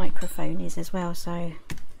 and my microphone is as well, so I've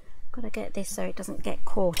got to get this so it doesn't get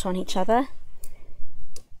caught on each other.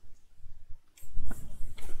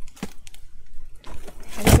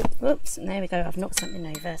 Oops, and there we go, I've knocked something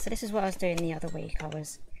over. So this is what I was doing the other week. I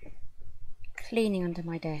was cleaning under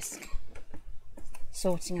my desk,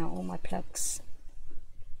 sorting out all my plugs.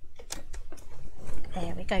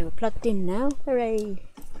 There we go, we're plugged in now, hooray!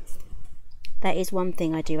 That is one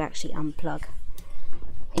thing I do actually unplug,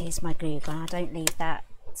 is my glue gun. I don't leave that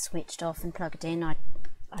switched off and plugged in.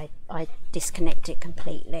 I disconnect it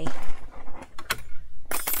completely.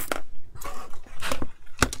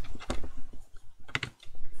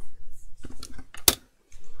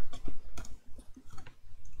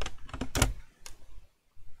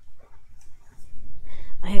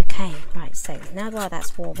 Okay, right, so now while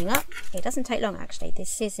that's warming up, it doesn't take long actually.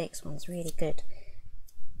 This Sizzix one's really good.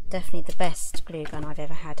 Definitely the best glue gun I've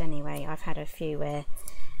ever had anyway. I've had a few where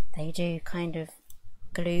they do kind of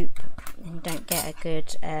gloop and you don't get a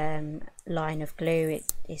good line of glue.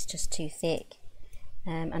 It's just too thick.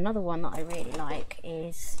 Another one that I really like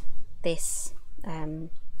is this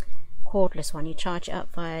cordless one. You charge it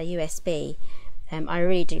up via USB. I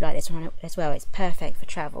really do like this one as well. It's perfect for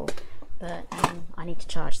travel, but I need to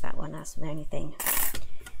charge that one. That's the only thing.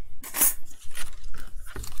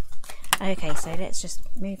 Okay, so let's just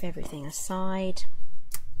move everything aside.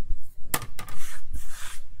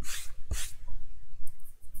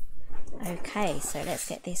 Okay, so let's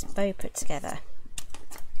get this bow put together.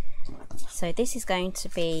 So this is going to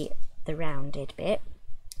be the rounded bit.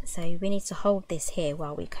 So we need to hold this here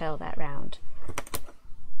while we curl that round.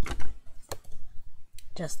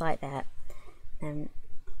 Just like that.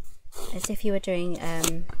 As if you were doing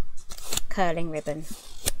curling ribbon.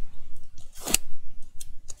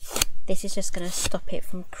 This is just going to stop it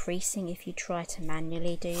from creasing if you try to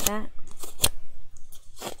manually do that.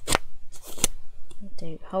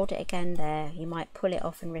 Hold it again there. You might pull it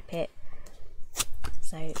off and rip it.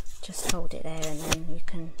 So just hold it there and then you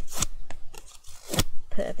can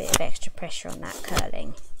put a bit of extra pressure on that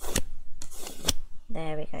curling.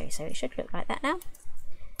 There we go. So it should look like that now.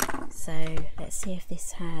 So let's see if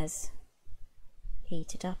this has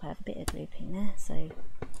heated up. I have a bit of glooping there. So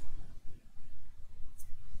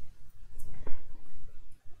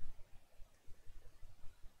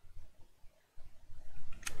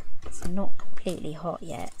it's not completely hot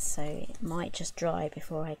yet, so it might just dry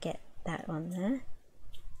before I get that on there.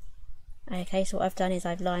 Okay, so what I've done is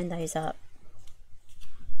I've lined those up.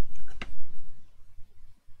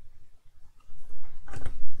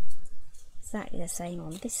 Exactly the same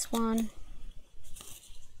on this one.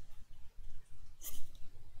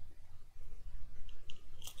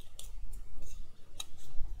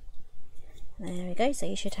 There we go, so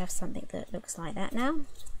you should have something that looks like that now.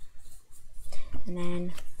 And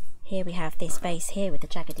then here we have this base here with the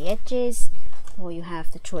jaggedy edges, or you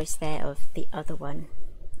have the choice there of the other one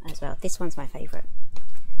as well. This one's my favourite.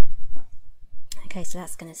 Okay, so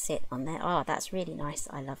that's going to sit on there. Oh, that's really nice.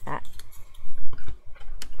 I love that.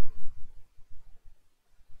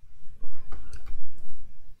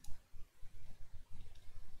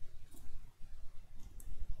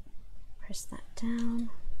 Press that down.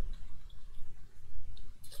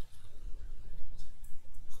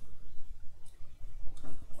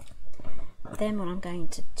 Then what I'm going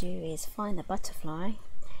to do is find the butterfly.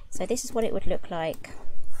 So this is what it would look like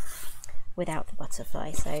without the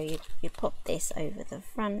butterfly. So you pop this over the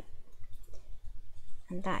front,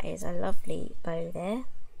 and that is a lovely bow there.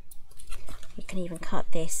 You can even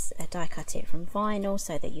cut this, die cut it from vinyl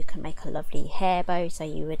so that you can make a lovely hair bow. So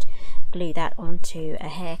you would glue that onto a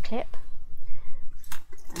hair clip.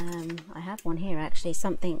 I have one here actually,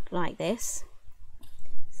 something like this.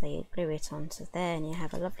 So you glue it onto there and you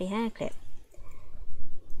have a lovely hair clip.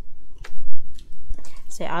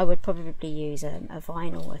 So I would probably use a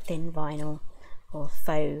vinyl, a thin vinyl, or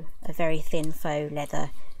faux, a very thin faux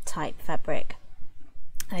leather type fabric.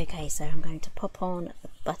 Okay, so I'm going to pop on the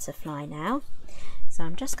butterfly now. So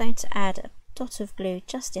I'm just going to add a dot of glue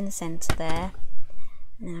just in the centre there,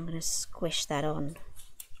 and then I'm going to squish that on.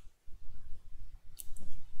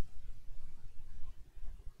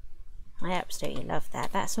 I absolutely love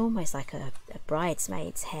that. That's almost like a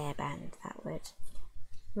bridesmaid's hairband. That would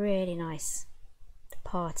really nice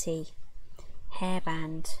party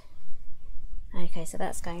hairband. Okay, so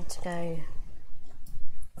that's going to go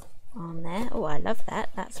on there. Oh, I love that.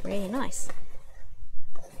 That's really nice.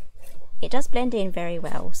 It does blend in very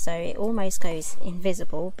well, so it almost goes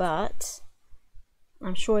invisible, but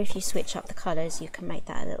I'm sure if you switch up the colours you can make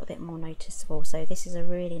that a little bit more noticeable. So this is a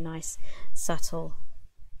really nice subtle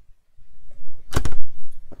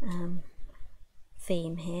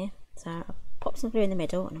theme here. So I'll pop some glue in the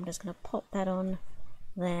middle and I'm just going to pop that on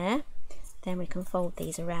there. Then we can fold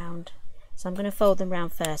these around. So I'm going to fold them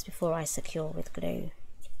around first before I secure with glue.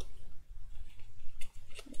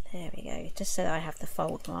 There we go, just so that I have the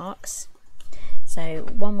fold marks. So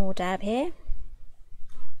one more dab here,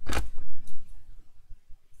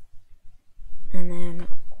 and then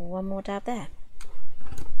one more dab there.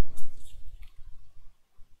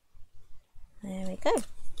 we go.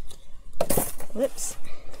 Whoops.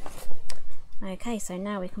 Okay, so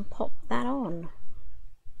now we can pop that on.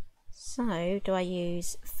 So do I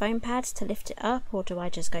use foam pads to lift it up, or do I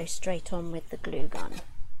just go straight on with the glue gun?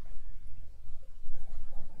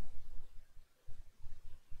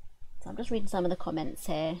 So I'm just reading some of the comments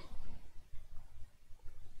here.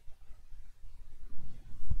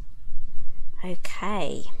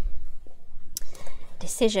 Okay.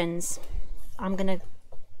 Decisions. I'm going to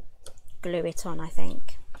glue it on, I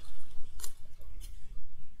think.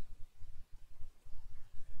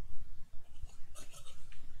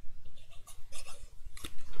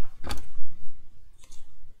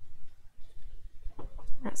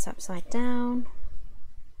 That's upside down.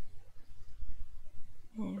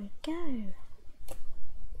 There we go.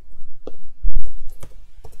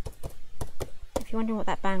 If you're wondering what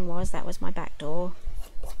that bang was, that was my back door.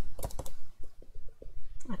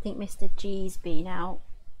 I think Mr. G's been out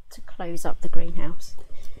to close up the greenhouse.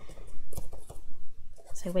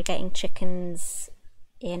 So we're getting chickens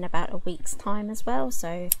in about a week's time as well,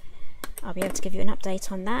 so I'll be able to give you an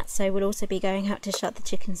update on that. So we'll also be going out to shut the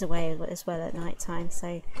chickens away as well at night time,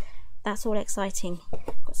 so that's all exciting.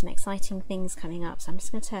 Got some exciting things coming up, so I'm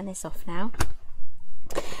just going to turn this off now.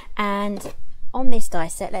 And on this die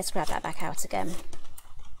set, let's grab that back out again.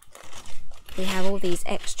 We have all these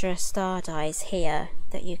extra star dies here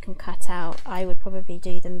that you can cut out. I would probably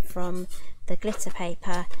do them from the glitter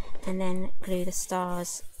paper and then glue the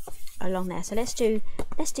stars along there. So let's do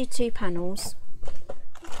 2 panels.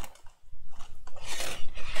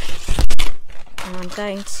 And I'm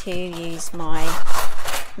going to use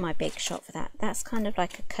my big shot for that. That's kind of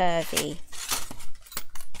like a curvy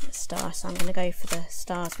star, so I'm going to go for the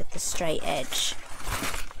stars with the straight edge.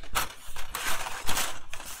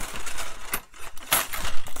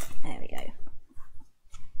 There we go.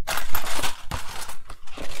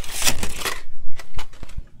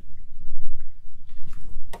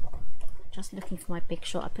 Just looking for my big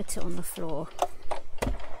shot. I put it on the floor.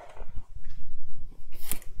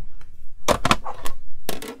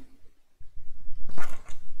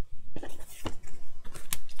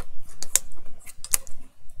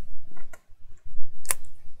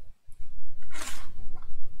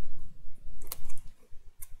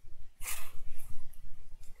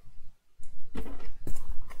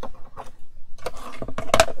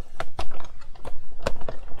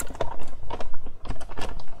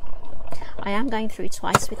 I am going through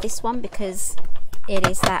twice with this one because it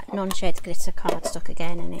is that non-shed glitter cardstock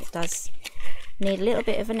again, and it does need a little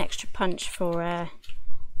bit of an extra punch for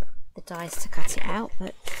the dies to cut it out,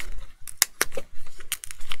 but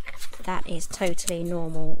that is totally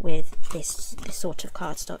normal with this sort of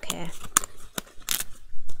cardstock here.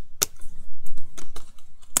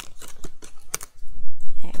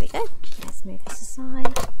 There we go. Let's move this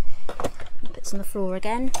aside. Put this on the floor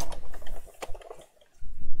again.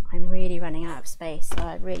 I'm really running out of space, so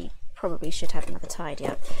I really probably should have another tidy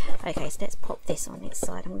up. Okay, so let's pop this on its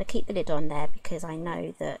side. I'm going to keep the lid on there because I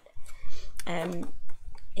know that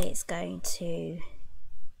it's going to,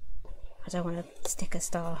 I don't want to stick a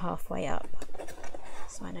star halfway up,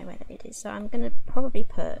 so I know where the lid is. So I'm going to probably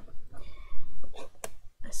put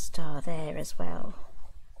a star there as well.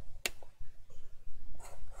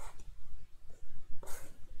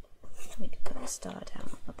 We could put a star down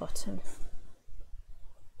at the bottom.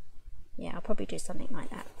 Yeah, I'll probably do something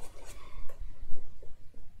like that.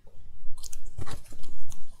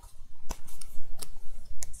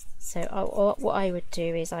 So what I would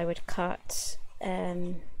do is I would cut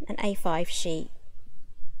an A5 sheet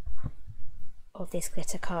of this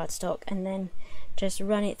glitter cardstock and then just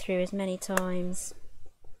run it through as many times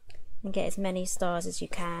and get as many stars as you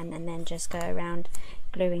can, and then just go around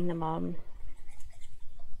gluing them on.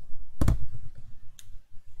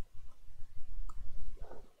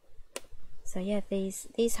 So yeah,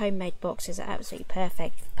 these homemade boxes are absolutely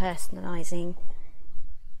perfect for personalising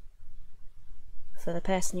for the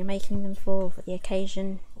person you're making them for the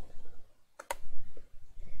occasion.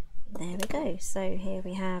 There we go. So here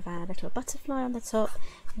we have our little butterfly on the top,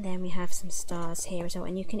 and then we have some stars here as well.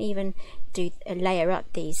 And you can even do layer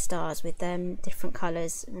up these stars with different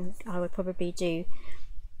colours. And I would probably do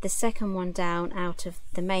the second one down out of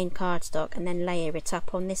the main cardstock and then layer it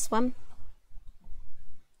up on this one.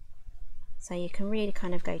 So you can really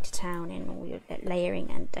kind of go to town in all your layering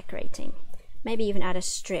and decorating. Maybe even add a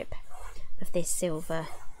strip of this silver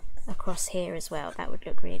across here as well. That would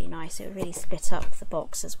look really nice. It would really split up the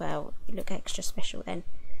box as well. It would look extra special then.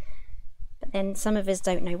 But then some of us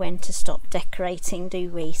don't know when to stop decorating, do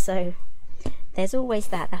we? So there's always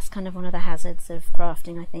that. That's kind of one of the hazards of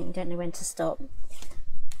crafting, I think. You don't know when to stop.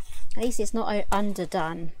 At least it's not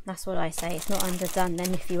underdone. That's what I say, it's not underdone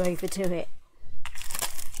then if you overdo it.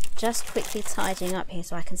 Just quickly tidying up here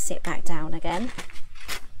so I can sit back down again.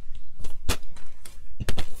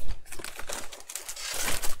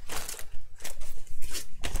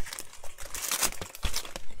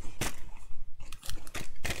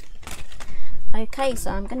 Okay,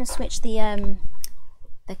 so I'm going to switch the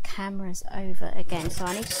cameras over again. So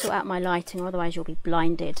I need to sort out my lighting, otherwise you'll be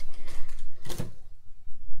blinded.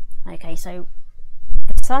 Okay, so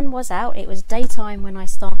the sun was out. It was daytime when I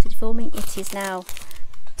started filming. It is now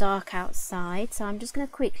dark outside. So I'm just going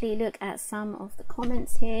to quickly look at some of the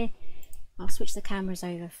comments here. I'll switch the cameras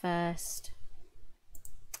over first.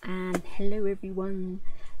 And hello everyone.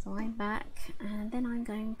 So I'm back, and then I'm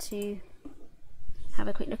going to have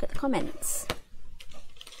a quick look at the comments.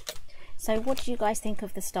 So what did you guys think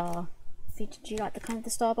of the star? Did you like the kind of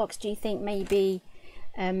the star box? Do you think maybe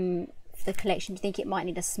for the collection, do you think it might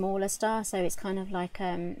need a smaller star, so it's kind of like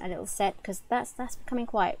a little set? Because that's becoming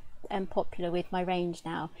quite popular with my range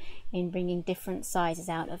now, in bringing different sizes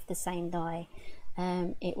out of the same die.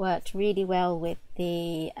 It worked really well with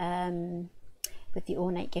the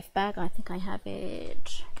ornate gift bag. I think I have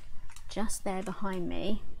it just there behind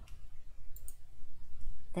me.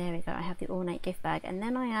 There we go. I have the ornate gift bag, and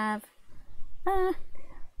then I have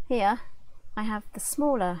here I have the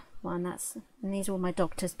smaller one. And these are all my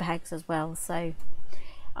doctor's bags as well, so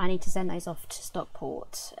I need to send those off to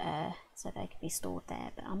Stockport so they can be stored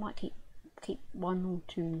there, but I might keep one or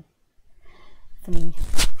two for me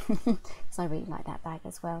because I really like that bag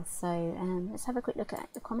as well. So let's have a quick look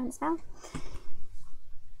at the comments now.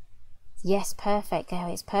 Yes, perfect, Gail.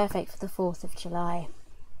 It's perfect for the 4th of July.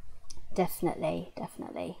 Definitely.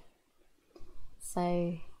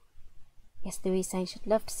 So yes, Louise saying she'd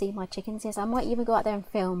love to see my chickens. Yes, I might even go out there and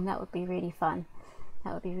film. That would be really fun.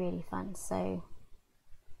 So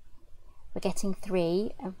we're getting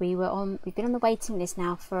 3. We've been on the waiting list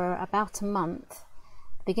now for about a month.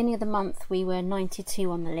 The beginning of the month we were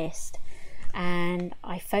 92 on the list, and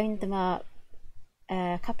I phoned them up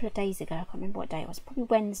a couple of days ago. I can't remember what day it was, probably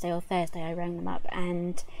Wednesday or Thursday. I rang them up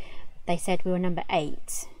and they said we were number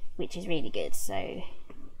 8, which is really good. So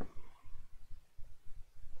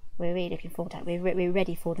we're really looking forward to it. We're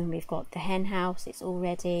ready for them. We've got the hen house, it's all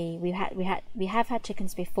ready. We have had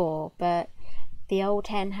chickens before, but the old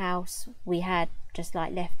hen house we had just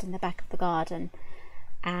like left in the back of the garden,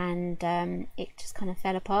 and it just kind of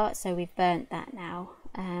fell apart, so we've burnt that now.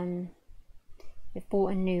 We've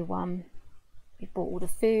bought a new one. We've bought all the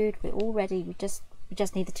food, we're all ready. We just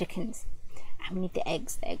need the chickens, and we need the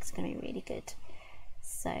eggs. The eggs are going to be really good.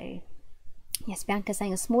 So yes, Bianca's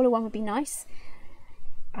saying a smaller one would be nice.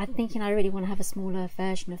 I'm thinking I really want to have a smaller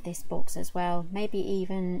version of this box as well. Maybe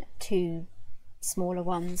even 2 smaller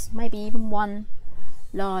ones, maybe even 1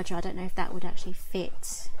 larger. I don't know if that would actually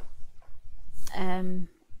fit on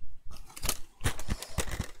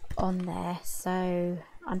there. So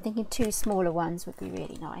I'm thinking 2 smaller ones would be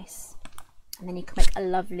really nice, and then you can make a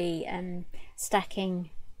lovely stacking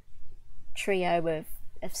trio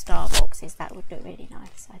of star boxes. That would look really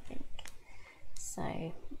nice, I think.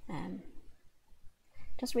 So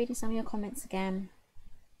just reading some of your comments again.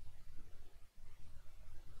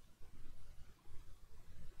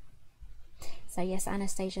 So yes,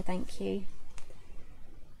 Anastasia, thank you.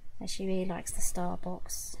 She really likes the star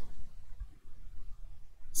box.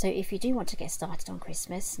 So if you do want to get started on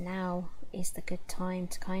Christmas, now is the good time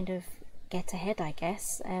to kind of get ahead, I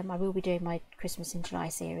guess. I will be doing my Christmas in July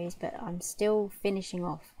series, but I'm still finishing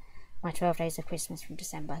off my 12 days of Christmas from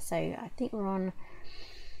December. So I think we're on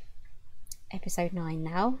episode 9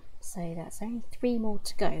 now, so that's only 3 more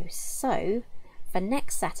to go. So for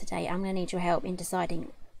next Saturday I'm going to need your help in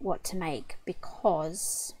deciding what to make,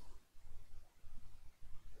 because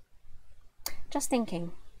just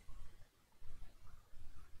thinking,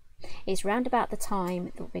 it's round about the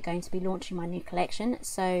time that we're going to be launching my new collection.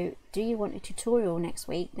 So do you want a tutorial next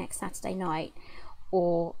week, next Saturday night,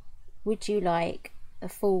 or would you like a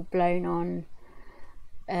full blown on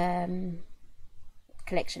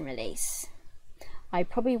collection release? I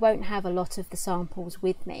probably won't have a lot of the samples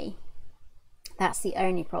with me. That's the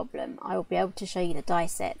only problem. I will be able to show you the die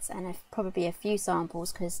sets and probably a few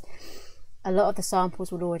samples, because a lot of the samples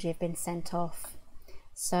will already have been sent off.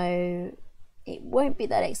 So it won't be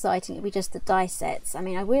that exciting. It'll be just the die sets. I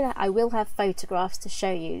mean, I will have photographs to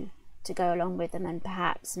show you to go along with them, and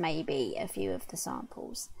perhaps maybe a few of the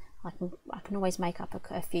samples. I can always make up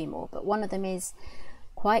a few more, but one of them is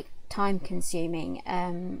quite time consuming.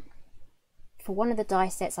 For one of the die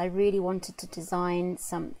sets I really wanted to design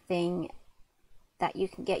something that you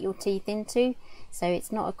can get your teeth into. So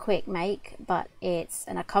it's not a quick make, but it's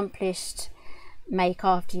an accomplished make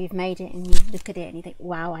after you've made it and you look at it and you think,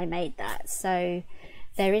 wow, I made that. So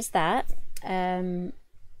there is that.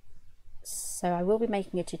 So I will be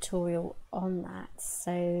making a tutorial on that,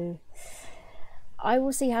 so I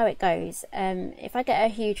will see how it goes. If I get a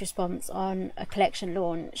huge response on a collection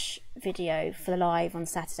launch video for the live on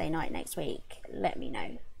Saturday night next week, let me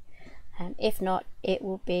know. If not, it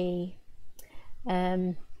will be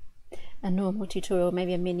a normal tutorial,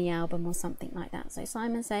 maybe a mini album or something like that. So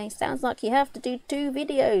Simon's saying, sounds like you have to do 2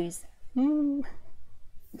 videos.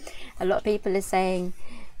 A lot of people are saying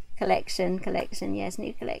collection, yes,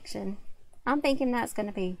 new collection. I'm thinking that's going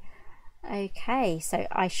to be okay, so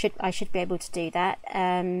I should be able to do that.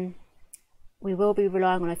 We will be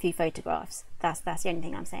relying on a few photographs. That's the only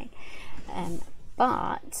thing I'm saying.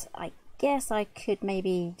 But I guess I could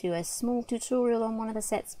maybe do a small tutorial on one of the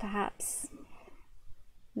sets, perhaps.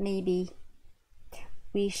 Maybe.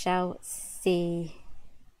 We shall see.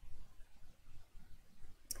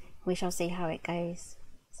 We shall see how it goes.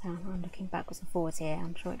 So I'm looking backwards and forwards here.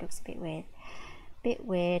 I'm sure it looks a bit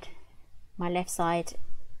weird. My left side,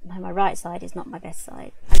 my right side is not my best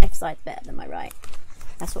side. My left side's better than my right.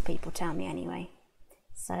 That's what people tell me anyway.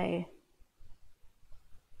 So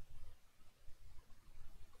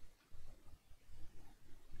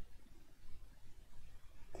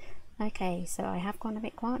okay, so I have gone a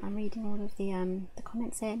bit quiet. I'm reading all of the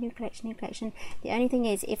comments there. New collection, new collection. The only thing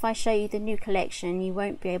is, if I show you the new collection, you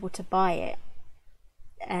won't be able to buy it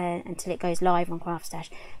until it goes live on Craftstash.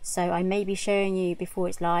 So I may be showing you before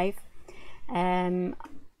it's live.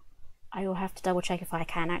 I will have to double check if I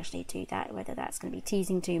can actually do that, whether that's going to be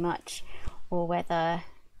teasing too much or whether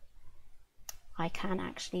I can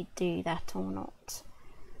actually do that or not.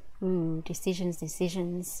 Ooh,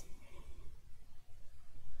 decisions.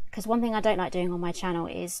 Because one thing I don't like doing on my channel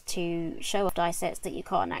is to show off die sets that you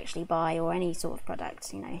can't actually buy, or any sort of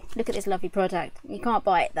product. You know, look at this lovely product. You can't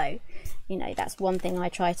buy it though. You know, that's one thing I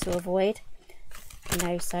try to avoid. You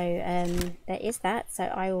know, so there is that. So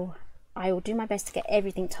I will do my best to get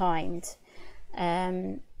everything timed.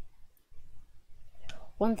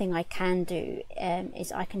 One thing I can do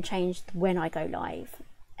is I can change when I go live.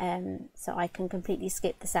 So I can completely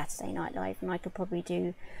skip the Saturday night live, and I could probably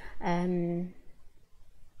do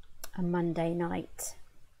a Monday night,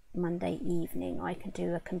 Monday evening. I can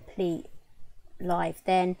do a complete live.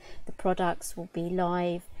 Then the products will be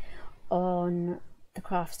live on the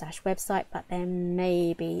Craftstash website, but there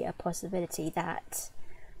may be a possibility that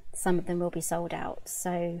some of them will be sold out.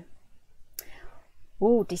 So,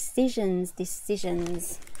 oh, decisions.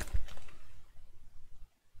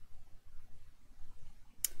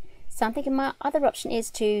 So I'm thinking my other option is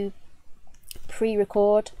to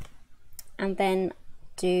pre-record and then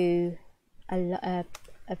do a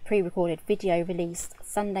pre-recorded video release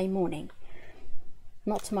Sunday morning,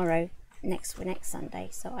 not tomorrow, next Sunday.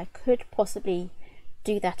 So I could possibly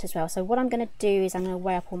do that as well. So what I'm going to do is I'm going to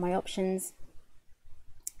weigh up all my options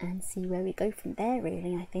and see where we go from there,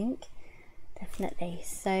 really. I think definitely.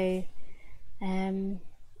 So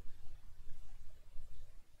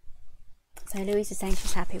so Louise is saying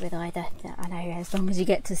she's happy with either. I know, as long as you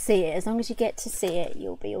get to see it,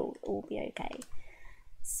 you'll be all be okay.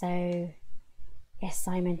 So yes,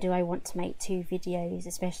 Simon, do I want to make 2 videos,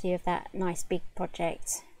 especially of that nice big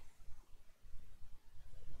project?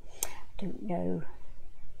 I don't know.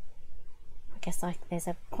 I guess there's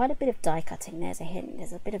quite a bit of die cutting. There's a hint.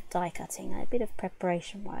 There's a bit of die cutting, a bit of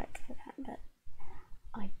preparation work for that. But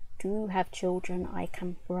I do have children I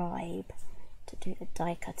can bribe to do the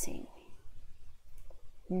die cutting.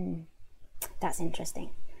 That's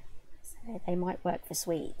interesting. So they might work for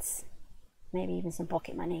sweets, maybe even some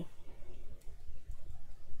pocket money.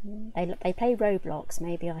 They play Roblox.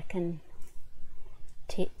 Maybe I can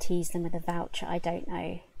tease them with a voucher. I don't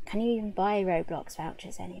know. Can you even buy Roblox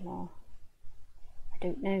vouchers anymore? I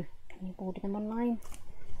don't know. Can you order them online?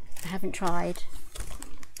 I haven't tried.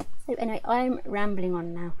 So anyway, I'm rambling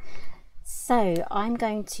on now. So I'm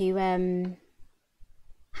going to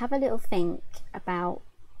have a little think about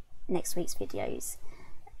next week's videos.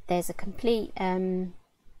 There's a complete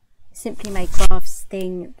Simply Made Crafts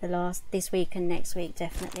thing this week and next week,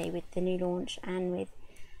 definitely, with the new launch and with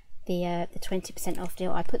the 20% off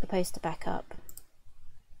deal. I put the poster back up.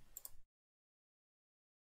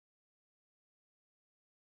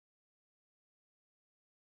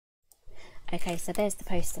 Okay, so there's the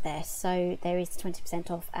poster there. So there is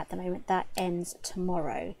 20% off at the moment. That ends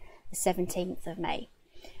tomorrow, the 17th of May.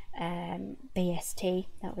 BST,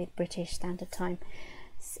 that with British Standard Time.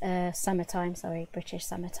 Summertime, sorry, British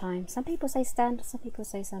summertime. Some people say standard, some people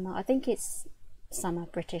say summer. I think it's summer,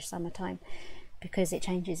 British summertime, because it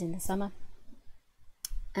changes in the summer.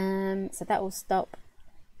 So that will stop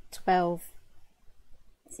 12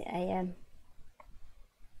 a.m.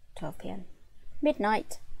 12 p.m.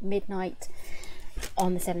 midnight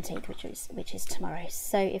on the 17th, which is tomorrow.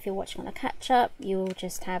 So if you're watching on a catch up, you'll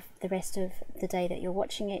just have the rest of the day that you're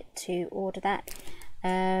watching it to order that.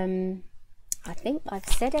 I think I've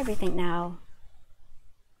said everything now.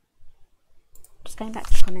 Just going back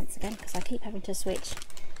to the comments again because I keep having to switch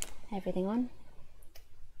everything on.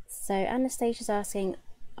 So Anastasia's asking,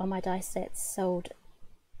 are my die sets sold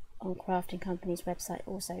on Crafting Company's website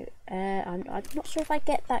also? I'm not sure if I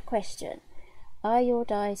get that question. Are your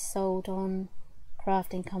dies sold on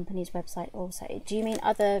Crafting Company's website also? Do you mean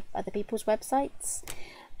other people's websites?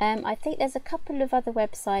 I think there's a couple of other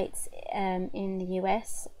websites in the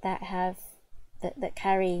US that have that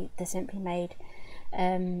carry the Simply Made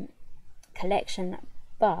collection,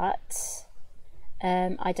 but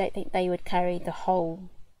I don't think they would carry the whole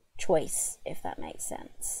choice, if that makes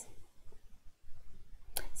sense.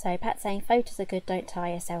 So Pat saying photos are good, don't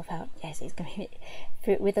tire yourself out. Yes, it's going to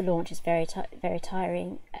be, with the launch, it's very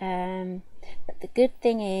tiring, but the good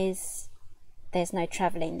thing is there's no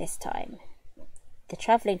traveling this time. The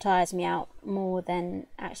traveling tires me out more than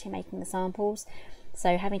actually making the samples.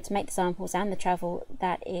 So having to make the samples and the travel,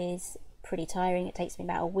 that is pretty tiring. It takes me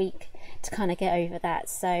about a week to kind of get over that.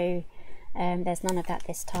 So there's none of that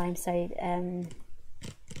this time. So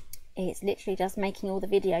it's literally just making all the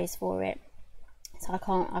videos for it. So I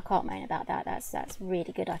can't moan about that. That's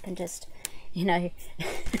really good. I can just, you know,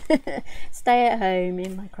 stay at home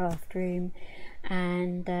in my craft room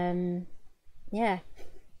and yeah,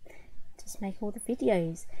 just make all the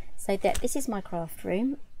videos. So that this is my craft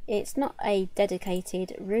room. It's not a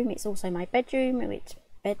dedicated room, it's also my bedroom, which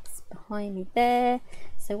bed's behind me there.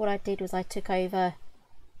 So what I did was I took over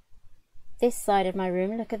this side of my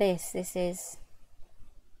room. Look at this. This is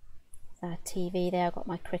the TV there. I've got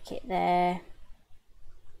my Cricut there,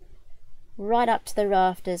 right up to the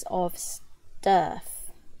rafters of stuff.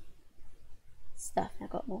 I've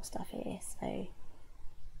got more stuff here. So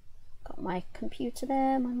got my computer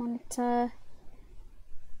there, my monitor.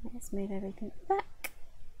 Let's move everything back.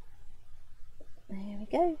 There we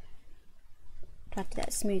go. Try to do that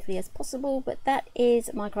as smoothly as possible, but that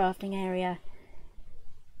is my crafting area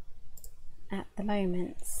at the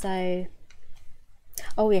moment. So,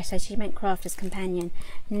 oh yes, so she meant Crafter's Companion.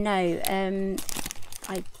 No,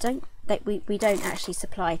 I don't. We don't actually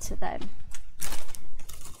supply to them,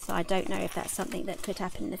 so I don't know if that's something that could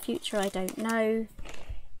happen in the future. I don't know.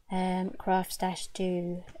 Craft Stash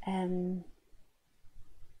do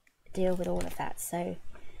deal with all of that, so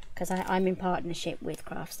because I'm in partnership with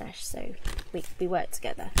Craft Stash, so we work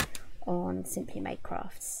together on Simply Made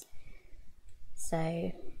Crafts.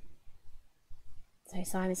 So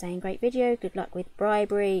Simon's saying great video, good luck with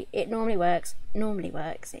bribery. It normally works, it normally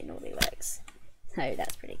works. So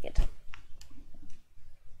that's pretty good.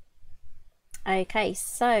 Okay,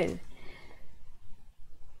 so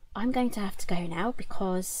I'm going to have to go now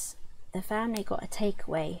because the family got a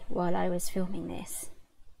takeaway while I was filming this,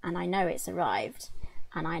 and I know it's arrived,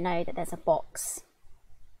 and I know that there's a box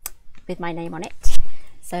with my name on it.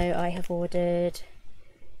 So I have ordered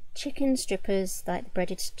chicken strippers, like the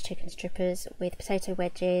breaded chicken strippers with potato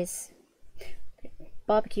wedges,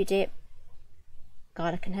 barbecue dip,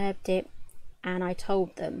 garlic and herb dip, and I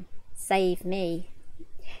told them save me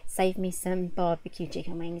some barbecue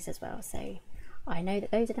chicken wings as well. So I know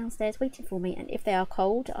that those are downstairs waiting for me, and if they are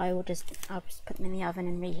cold I'll just put them in the oven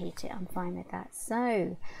and reheat it. I'm fine with that.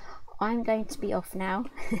 So I'm going to be off now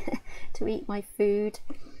to eat my food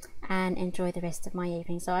and enjoy the rest of my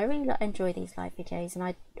evening. So I really enjoy these live videos,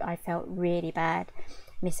 and I felt really bad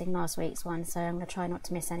missing last week's one, so I'm going to try not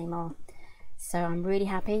to miss any more. So I'm really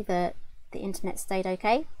happy that the internet stayed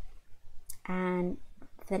okay, and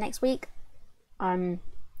for the next week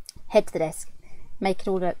head to the desk,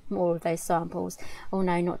 making more of those samples. Oh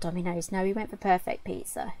no, not Domino's. No, we went for Perfect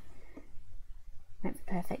Pizza.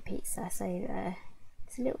 So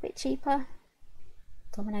it's a little bit cheaper.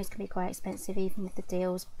 Domino's can be quite expensive even with the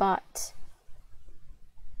deals, but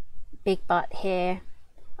big but here,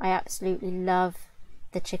 I absolutely love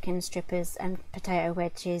the chicken strippers and potato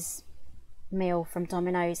wedges meal from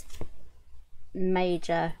Domino's.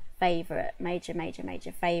 Major favourite, major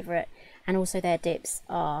favourite. And also their dips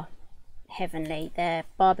are heavenly. Their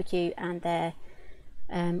barbecue and their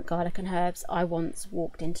garlic and herbs. I once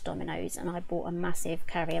walked into Domino's and I bought a massive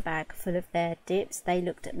carrier bag full of their dips. They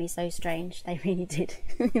looked at me so strange, they really did.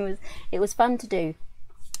 it was fun to do,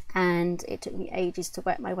 and it took me ages to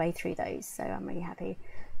work my way through those, so I'm really happy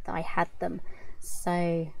that I had them.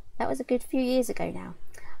 So that was a good few years ago now.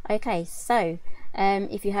 Okay, so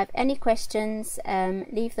if you have any questions,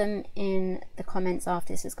 leave them in the comments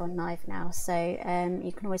after this has gone live now. So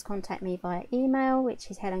you can always contact me via email,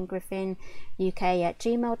 which is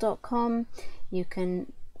helengriffinuk@gmail.com. You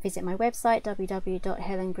can visit my website,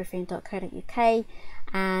 www.helengriffin.co.uk,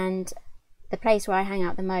 and the place where I hang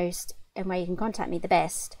out the most and where you can contact me the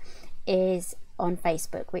best is on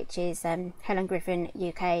Facebook, which is Helen Griffin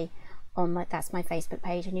UK. That's my Facebook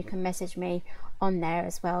page, and you can message me on there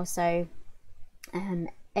as well. So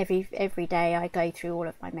every day I go through all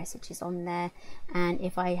of my messages on there, and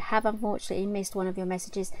if I have unfortunately missed one of your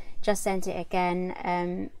messages, just send it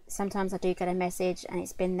again. Sometimes I do get a message and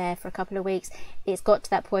it's been there for a couple of weeks. It's got to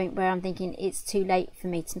that point where I'm thinking it's too late for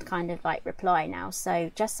me to kind of like reply now,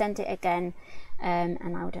 so just send it again, and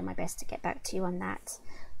I will do my best to get back to you on that.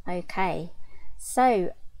 Okay,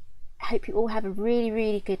 so I hope you all have a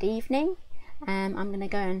really good evening. I'm going to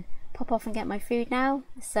go and pop off and get my food now.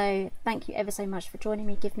 So thank you ever so much for joining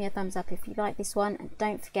me. Give me a thumbs up if you like this one, and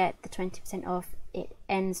don't forget the 20% off. It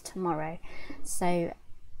ends tomorrow. So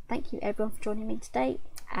thank you everyone for joining me today,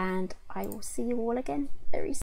 and I will see you all again very soon.